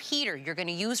 it's your heater you're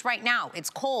gonna use right now. It's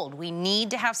cold. We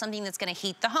need to have something that's gonna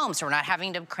heat the home so we're not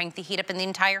having to crank the heat up in the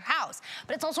entire house.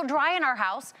 But it's also dry in our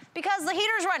house because the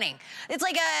heater's running. It's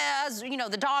like you know,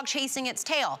 the dog chasing its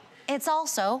tail. It's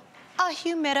also a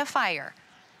humidifier.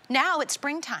 Now it's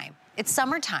springtime, it's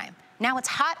summertime. Now it's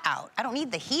hot out. I don't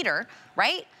need the heater,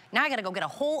 right? Now I gotta go get a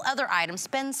whole other item,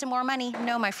 spend some more money.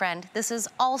 No, my friend, this is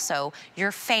also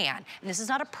your fan. And this is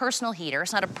not a personal heater,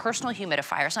 it's not a personal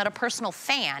humidifier, it's not a personal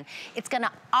fan. It's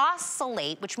gonna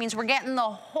oscillate, which means we're getting the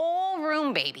whole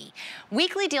room, baby.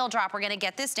 Weekly deal drop, we're gonna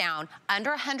get this down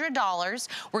under $100.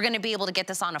 We're gonna be able to get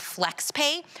this on a flex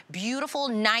pay. Beautiful,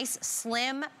 nice,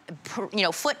 slim, you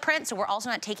know, footprint, so we're also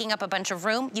not taking up a bunch of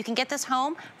room. You can get this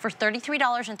home for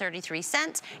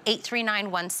 $33.33,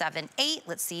 839-178.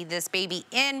 Let's see this baby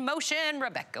in motion.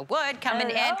 Rebecca Wood coming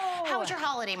in. How was your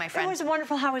holiday, my friend? It was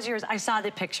wonderful. How was yours? I saw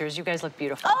the pictures. You guys look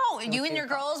beautiful. Oh, you and your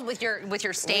girls with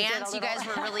your stands. You guys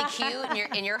were really cute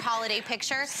in your holiday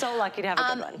picture. So lucky to have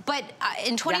a good one. But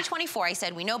in 2024, I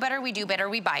said we know better, we do better,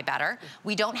 we buy better.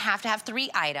 We don't have to have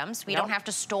 3 items. We don't have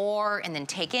to store and then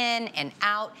take in and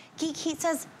out. Geek Heat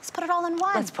says, let's put it all in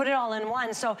one. Let's put it all in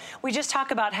one. So we just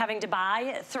talk about having to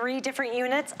buy 3 different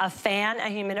units, a fan, a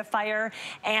humidifier,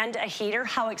 and a heater,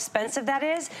 how expensive that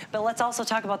is. But let's also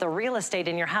talk about the real estate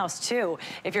in your house too.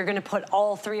 If you're gonna put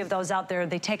all 3 of those out there,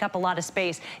 they take up a lot of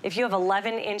space. If you have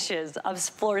 11 inches of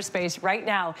floor space right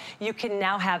now, you can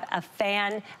now have a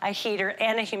fan, a heater,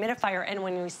 and a humidifier. And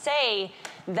when we say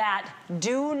that,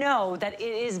 do know that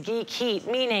it is Geek Heat,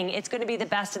 meaning it's gonna be the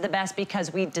best of the best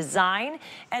because we design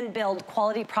and build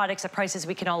quality products at prices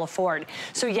we can all afford.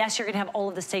 So yes, you're gonna have all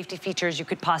of the safety features you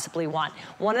could possibly want.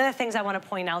 One of the things I wanna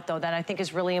point out though that I think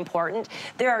is really important,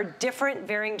 there are different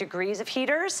varying degrees of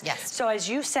heaters. Yes. So as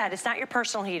you said, it's not your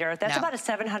personal heater. That's about a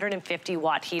 750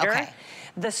 watt heater. Okay.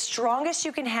 The strongest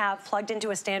you can have plugged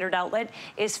into a standard outlet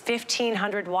is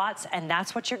 1,500 watts, and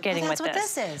that's what you're getting with this.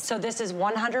 That's what this is. So this is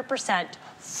 100%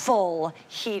 full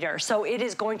heater. So it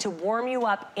is going to warm you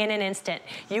up in an instant.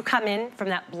 You come in from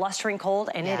that blustering cold,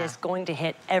 and it is going to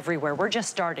hit everywhere. We're just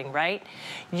starting, right?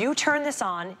 You turn this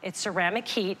on, it's ceramic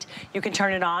heat. You can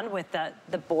turn it on with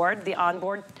the board, the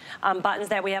onboard buttons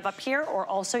that we have up here, or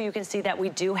also you can see that we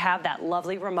do have that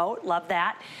lovely remote, love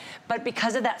that. But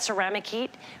because of that ceramic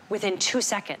heat, within 2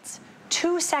 seconds,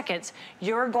 2 seconds,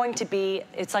 you're going to be,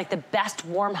 it's like the best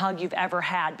warm hug you've ever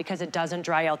had because it doesn't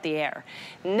dry out the air.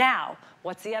 Now,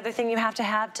 what's the other thing you have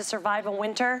to survive in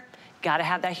winter? Gotta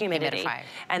have that humidity.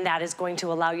 And that is going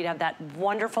to allow you to have that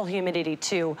wonderful humidity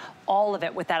too, all of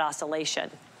it with that oscillation.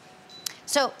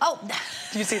 So, oh.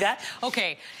 Do you see that?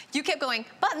 Okay. You kept going,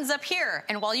 buttons up here.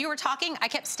 And while you were talking, I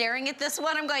kept staring at this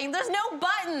one. I'm going, there's no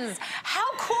buttons. How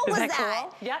cool is that?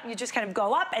 Cool? Yep, you just kind of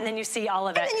go up and then you see all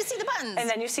of it. And then you see the buttons. And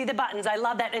then you see the buttons. I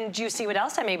love that. And do you see what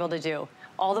else I'm able to do?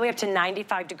 All the way up to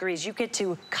 95 degrees. You get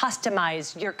to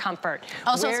customize your comfort.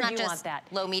 Oh, so Where it's not do you just want that?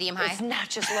 low, medium, high? It's not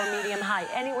just low, medium, high.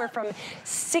 Anywhere from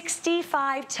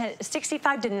 65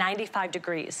 to 95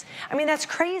 degrees. I mean, that's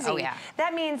crazy. Oh, yeah.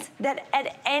 That means that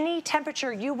at any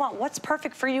temperature you want, what's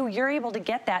perfect for you, you're able to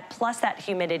get that, plus that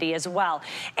humidity as well.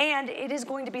 And it is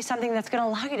going to be something that's going to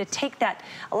allow you to take that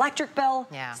electric bill,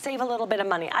 save a little bit of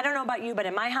money. I don't know about you, but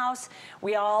in my house,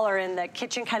 we all are in the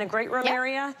kitchen kind of great room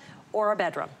area or a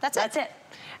bedroom. That's it.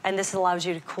 And this allows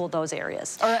you to cool those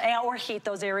areas, or heat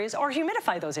those areas, or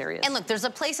humidify those areas. And look, there's a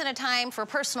place and a time for a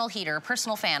personal heater, a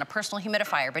personal fan, a personal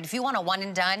humidifier, but if you want a one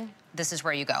and done, this is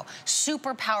where you go.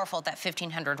 Super powerful at that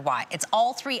 1500 watt. It's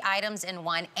all three items in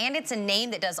one, and it's a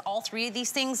name that does all three of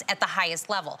these things at the highest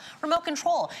level. Remote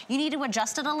control, you need to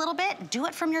adjust it a little bit, do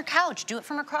it from your couch, do it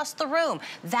from across the room.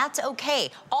 That's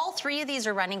okay. All three of these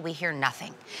are running, we hear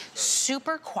nothing.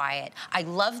 Super quiet. I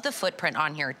love the footprint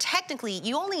on here. Technically,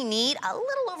 you only need a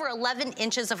little over 11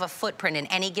 inches of a footprint in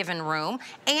any given room,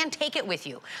 and take it with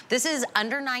you. This is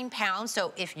under 9 pounds,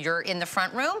 so if you're in the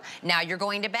front room, now you're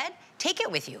going to bed, take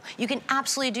it with you. You can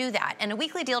absolutely do that. And a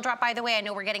weekly deal drop, by the way, I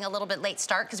know we're getting a little bit late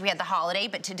start because we had the holiday,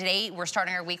 but today we're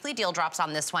starting our weekly deal drops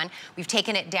on this one. We've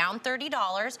taken it down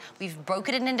 $30. We've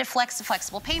broken it into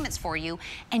flexible payments for you,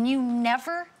 and you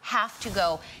never have to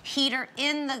go heater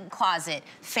in the closet,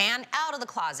 fan out of the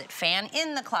closet, fan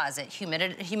in the closet,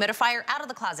 humidifier out of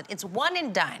the closet. It's one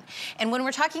and done. And when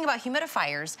we're talking about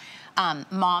humidifiers,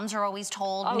 moms are always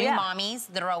told, mommies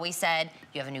that are always said,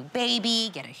 you have a new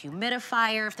baby, get a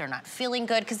humidifier if they're not feeling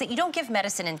good, because you don't give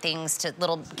medicine and things to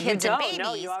little kids and babies.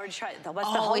 No, you already try.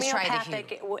 What's the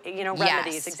homeopathic,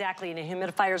 remedies? Exactly, and a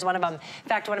humidifier is one of them. In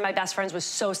fact, one of my best friends was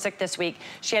so sick this week.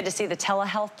 She had to see the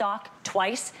telehealth doc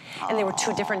twice, and they were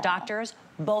two different doctors.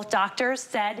 Both doctors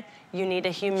said you need a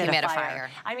humidifier.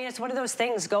 I mean, it's one of those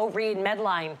things. Go read.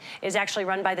 Medline is actually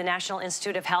run by the National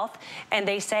Institute of Health, and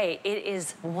they say it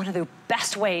is one of the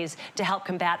best ways to help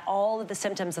combat all of the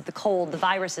symptoms of the cold, the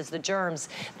viruses, the germs,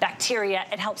 bacteria.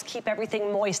 It helps keep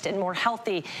everything moist and more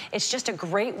healthy. It's just a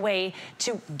great way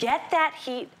to get that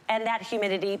heat and that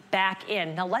humidity back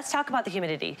in. Now, let's talk about the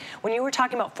humidity. When you were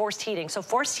talking about forced heating, so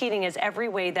forced heating is every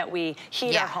way that we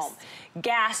heat our home.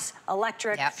 Gas,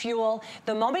 electric, fuel.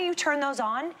 The moment you turn those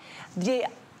on, the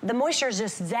moisture is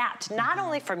just zapped, not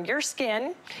only from your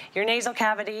skin, your nasal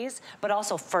cavities, but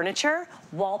also furniture,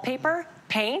 wallpaper,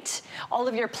 paint, all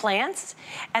of your plants.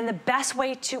 And the best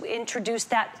way to introduce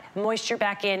that moisture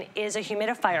back in is a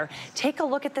humidifier. Take a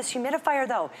look at this humidifier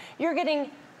though. You're getting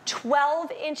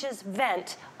 12 inches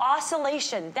vent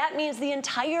oscillation. That means the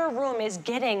entire room is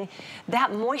getting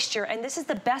that moisture, and this is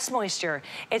the best moisture.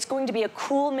 It's going to be a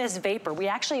cool mist vapor. We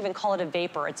actually even call it a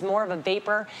vapor. It's more of a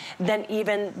vapor than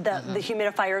even the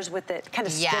humidifiers with it kind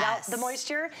of spit out the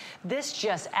moisture. This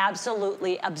just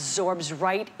absolutely absorbs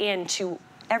right into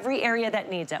every area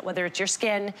that needs it, whether it's your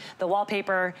skin, the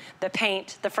wallpaper, the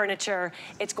paint, the furniture,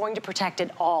 it's going to protect it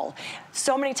all.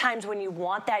 So many times when you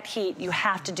want that heat, you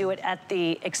have to do it at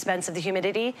the expense of the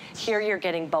humidity. Here you're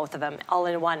getting both of them all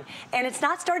in one. And it's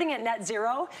not starting at net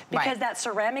zero because that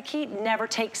ceramic heat never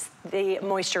takes the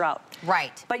moisture out.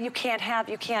 But you can't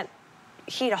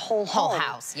heat a whole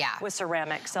house with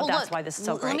ceramic, so that's why this is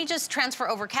so great. Let me just transfer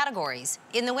over categories.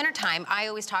 In the wintertime, I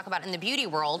always talk about in the beauty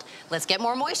world, let's get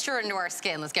more moisture into our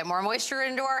skin, let's get more moisture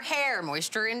into our hair,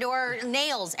 moisture into our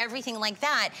nails, everything like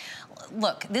that.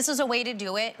 Look, this is a way to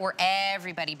do it where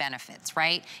everybody benefits,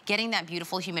 right? Getting that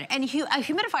beautiful humidifier. And a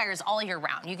humidifier is all year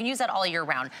round. You can use that all year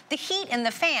round. The heat and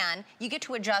the fan, you get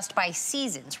to adjust by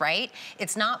seasons, right?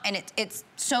 It's not, and it's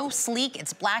so sleek,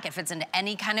 it's black, it fits into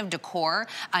any kind of decor,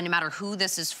 no matter who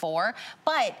this is for.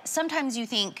 But sometimes you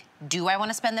think, do I want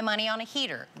to spend the money on a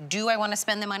heater? Do I want to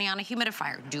spend the money on a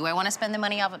humidifier? Do I want to spend the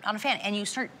money on a fan? And you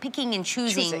start picking and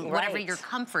choosing whatever your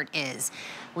comfort is.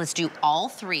 Let's do all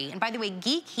three. And by the way,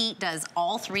 Geek Heat does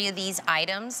all three of these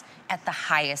items at the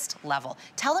highest level.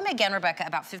 Tell them again, Rebecca,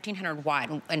 about 1500 watt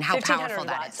and how powerful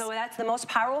that is. So that's the most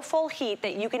powerful heat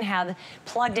that you can have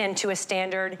plugged into a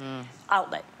standard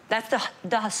outlet. That's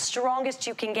the strongest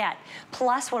you can get.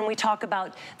 Plus, when we talk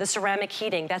about the ceramic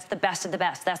heating, that's the best of the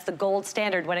best. That's the gold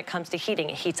standard when it comes to heating.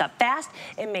 It heats up fast,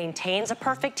 it maintains a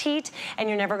perfect heat, and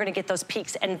you're never gonna get those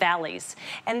peaks and valleys.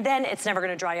 And then it's never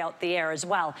gonna dry out the air as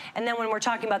well. And then when we're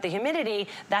talking about the humidity,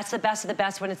 that's the best of the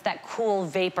best when it's that cool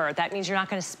vapor. That means you're not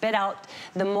gonna spit out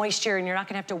the moisture, and you're not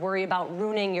gonna have to worry about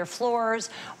ruining your floors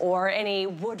or any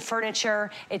wood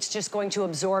furniture. It's just going to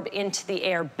absorb into the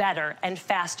air better and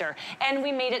faster. And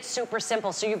we made it super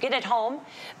simple. So you get it home.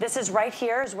 This is right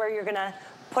here is where you're gonna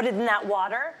put it in that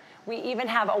water. We even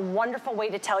have a wonderful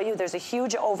way to tell you. There's a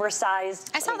huge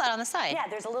oversized. I saw that on the side. Yeah,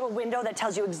 there's a little window that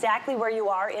tells you exactly where you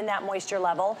are in that moisture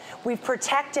level. We've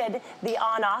protected the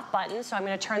on-off button, so I'm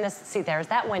gonna turn this, see there's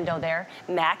that window there,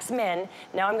 max min.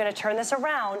 Now I'm gonna turn this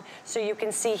around so you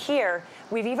can see here,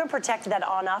 we've even protected that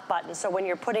on-off button, so when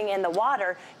you're putting in the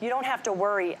water, you don't have to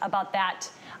worry about that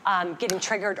getting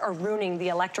triggered or ruining the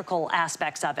electrical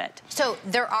aspects of it. So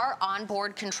there are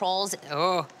onboard controls.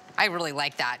 Oh, I really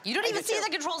like that. You don't even see the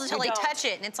controls until they touch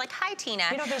it, and it's like, hi, Tina.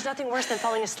 You know, there's nothing worse than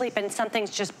falling asleep and something's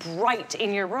just bright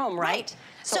in your room, right?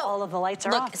 So all of the lights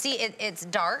are off. Look, see, it's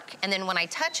dark, and then when I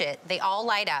touch it, they all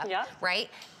light up, right?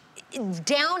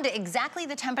 Down to exactly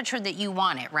the temperature that you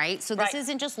want it, right? So this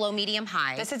isn't just low, medium,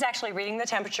 high. This is actually reading the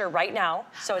temperature right now,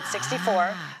 so it's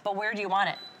 64, but where do you want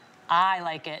it? I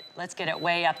like it. Let's get it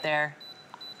way up there.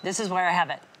 This is where I have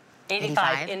it.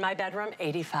 85 in my bedroom,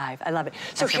 85. I love it.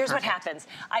 So here's what happens.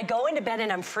 I go into bed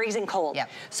and I'm freezing cold.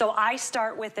 So I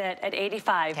start with it at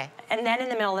 85, and then in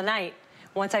the middle of the night,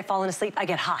 once I've fallen asleep, I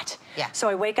get hot. So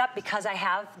I wake up because I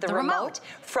have the remote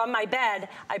from my bed.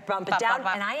 I bump it down,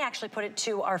 and I actually put it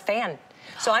to our fan.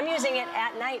 So I'm using it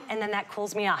at night, and then that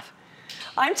cools me off.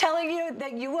 I'm telling you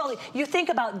that you will. You think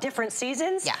about different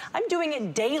seasons. I'm doing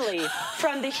it daily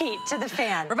from the heat to the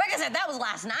fan. Rebecca said that was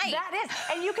last night. That is.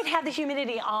 And you can have the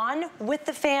humidity on with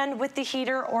the fan, with the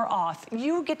heater, or off.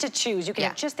 You get to choose. You can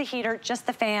have just the heater, just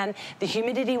the fan, the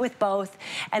humidity with both,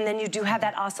 and then you do have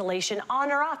that oscillation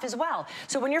on or off as well.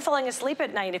 So when you're falling asleep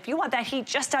at night, if you want that heat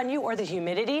just on you or the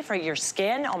humidity for your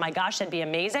skin, oh my gosh, that'd be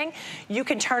amazing. You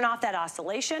can turn off that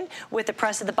oscillation with the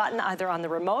press of the button either on the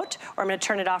remote, or I'm gonna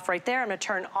turn it off right there. I'm gonna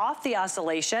turn off the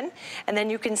oscillation, and then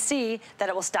you can see that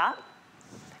it will stop.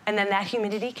 And then that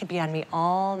humidity can be on me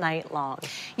all night long.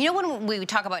 You know, when we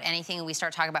talk about anything, we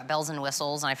start talking about bells and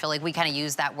whistles, and I feel like we kind of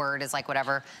use that word as like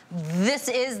whatever. This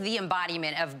is the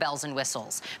embodiment of bells and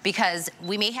whistles, because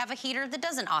we may have a heater that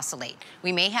doesn't oscillate.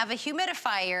 We may have a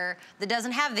humidifier that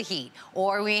doesn't have the heat,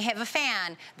 or we may have a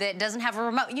fan that doesn't have a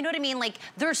remote. You know what I mean? Like,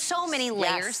 there's so many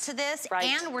layers to this,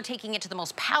 and we're taking it to the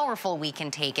most powerful we can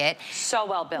take it. So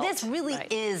well built. This really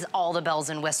is all the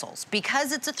bells and whistles,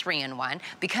 because it's a 3-in-1,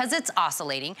 because it's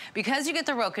oscillating, because you get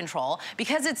the remote control,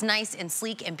 because it's nice and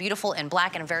sleek and beautiful and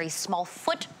black and a very small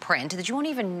footprint that you won't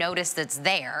even notice that's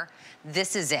there.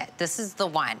 This is it. This is the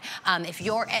one. If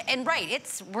you're, and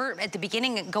we're at the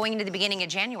beginning, going into the beginning of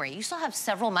January. You still have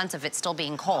several months of it still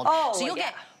being cold. So you'll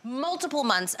get multiple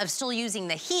months of still using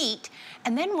the heat,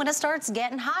 and then when it starts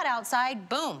getting hot outside,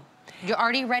 boom, you're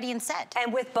already ready and set.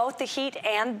 And with both the heat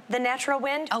and the natural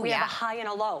wind, we have a high and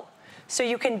a low. So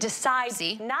you can decide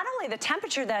not only the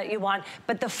temperature that you want,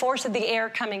 but the force of the air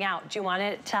coming out. Do you want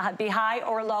it to be high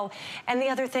or low? And the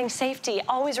other thing, safety.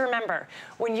 Always remember,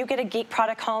 when you get a Geek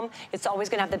product home, it's always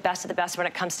gonna have the best of the best when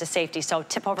it comes to safety. So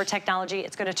tip over technology,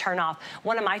 it's gonna turn off.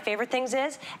 One of my favorite things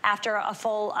is, after a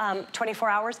full 24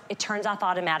 hours, it turns off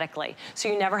automatically. So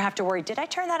you never have to worry, did I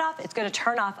turn that off? It's gonna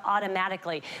turn off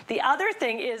automatically. The other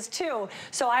thing is too,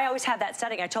 so I always have that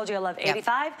setting. I told you I love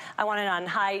 85. I want it on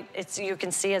high. You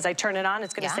can see as I turn it on,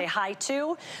 it's gonna say high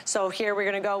 2. So here we're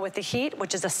gonna go with the heat,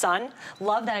 which is a sun.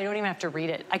 Love that I don't even have to read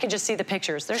it. I can just see the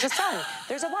pictures. There's a sun,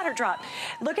 there's a water drop.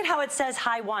 Look at how it says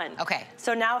high 1.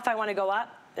 So now if I wanna go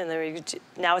up, and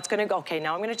now it's gonna go, okay,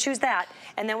 now I'm gonna choose that.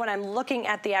 And then when I'm looking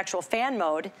at the actual fan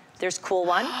mode, there's cool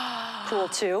 1, cool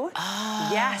 2.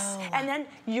 Yes, and then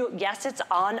yes, it's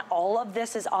on, all of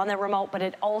this is on the remote, but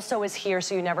it also is here,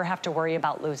 so you never have to worry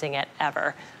about losing it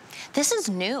ever. This is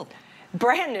new.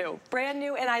 Brand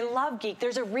new, and I love Geek.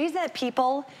 There's a reason that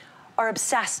people are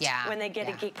obsessed when they get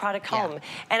a Geek product home.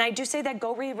 And I do say that,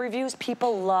 go read reviews,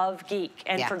 people love Geek,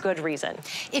 and for good reason.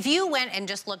 If you went and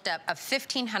just looked up a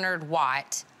 1,500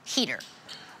 watt heater,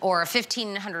 or a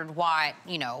 1,500 watt,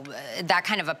 you know, that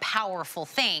kind of a powerful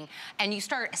thing, and you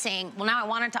start saying, well, now I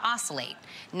want it to oscillate.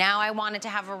 Now I want it to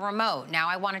have a remote. Now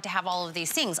I want it to have all of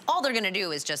these things. All they're gonna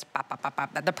do is just,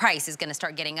 the price is gonna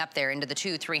start getting up there into the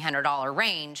 $200–300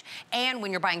 range. And when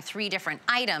you're buying 3 different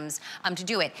items to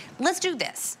do it. Let's do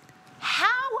this.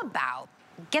 How about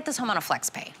get this home on a flex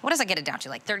pay. What does that get it down to?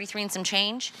 Like 33 and some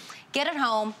change? Get it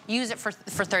home, use it for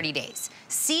 30 days.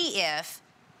 See if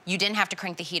you didn't have to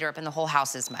crank the heater up in the whole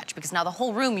house as much, because now the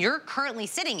whole room you're currently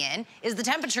sitting in is the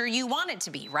temperature you want it to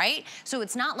be, right? So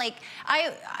it's not like,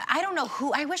 I don't know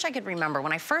who, I wish I could remember.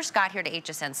 When I first got here to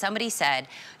HSN, somebody said,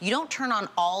 you don't turn on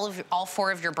all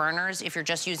 4 of your burners if you're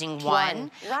just using one.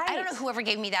 Right. I don't know whoever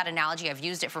gave me that analogy. I've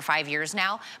used it for 5 years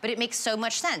now, but it makes so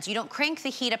much sense. You don't crank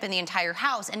the heat up in the entire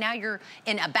house, and now you're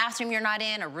in a bathroom you're not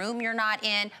in, a room you're not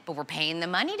in, but we're paying the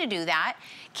money to do that.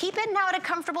 Keep it now at a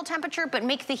comfortable temperature, but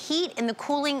make the heat and the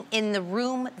cooling in the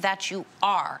room that you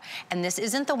are. And this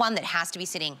isn't the one that has to be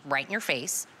sitting right in your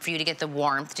face for you to get the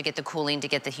warmth, to get the cooling, to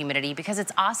get the humidity, because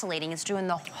it's oscillating. It's doing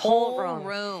the whole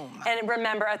room. And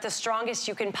remember, at the strongest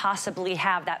you can possibly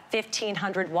have, that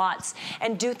 1500 watts.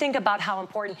 And do think about how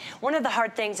important. One of the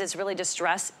hard things is really to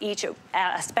stress each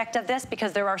aspect of this,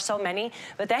 because there are so many,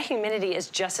 but that humidity is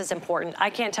just as important. I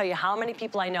can't tell you how many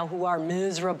people I know who are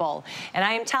miserable. And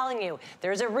I am telling you,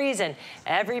 there's a reason.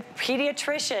 Every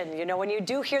pediatrician, you know, when you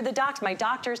do hear the docs, my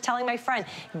doctor is telling my friend,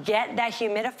 get that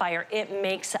humidifier. It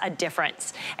makes a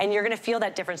difference. And you're gonna feel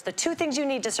that difference. The 2 things you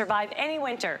need to survive any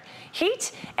winter,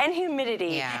 heat and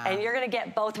humidity. Yeah. And you're gonna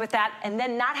get both with that, and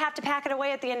then not have to pack it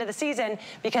away at the end of the season,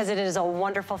 because it is a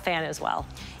wonderful fan as well.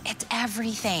 It's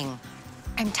everything.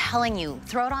 I'm telling you,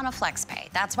 throw it on a flex pay.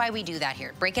 That's why we do that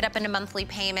here. Break it up into monthly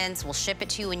payments. We'll ship it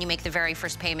to you when you make the very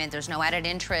first payment. There's no added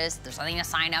interest. There's nothing to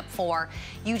sign up for.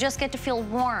 You just get to feel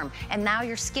warm. And now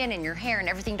your skin and your hair and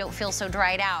everything don't feel so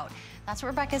dried out. That's what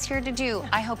Rebecca's here to do.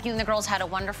 I hope you and the girls had a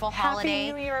wonderful holiday.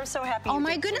 Happy New Year, I'm so happy. Oh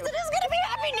my goodness, it is gonna be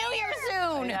Happy New Year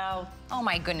soon. I know. Oh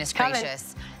my goodness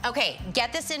gracious. Okay,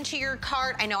 get this into your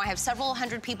cart. I know I have several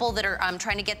hundred people that are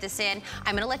trying to get this in.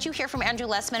 I'm gonna let you hear from Andrew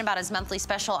Lessman about his monthly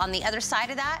special. On the other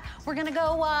side of that, we're gonna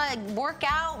go work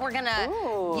out. We're gonna,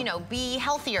 you know, be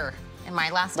healthier in my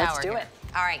last hour. Let's do it.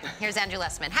 All right, here's Andrew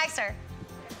Lessman. Hi, sir.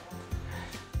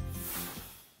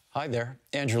 Hi there,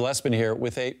 Andrew Lessman here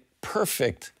with a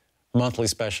perfect monthly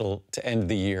special to end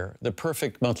the year. The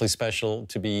perfect monthly special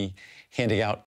to be handing out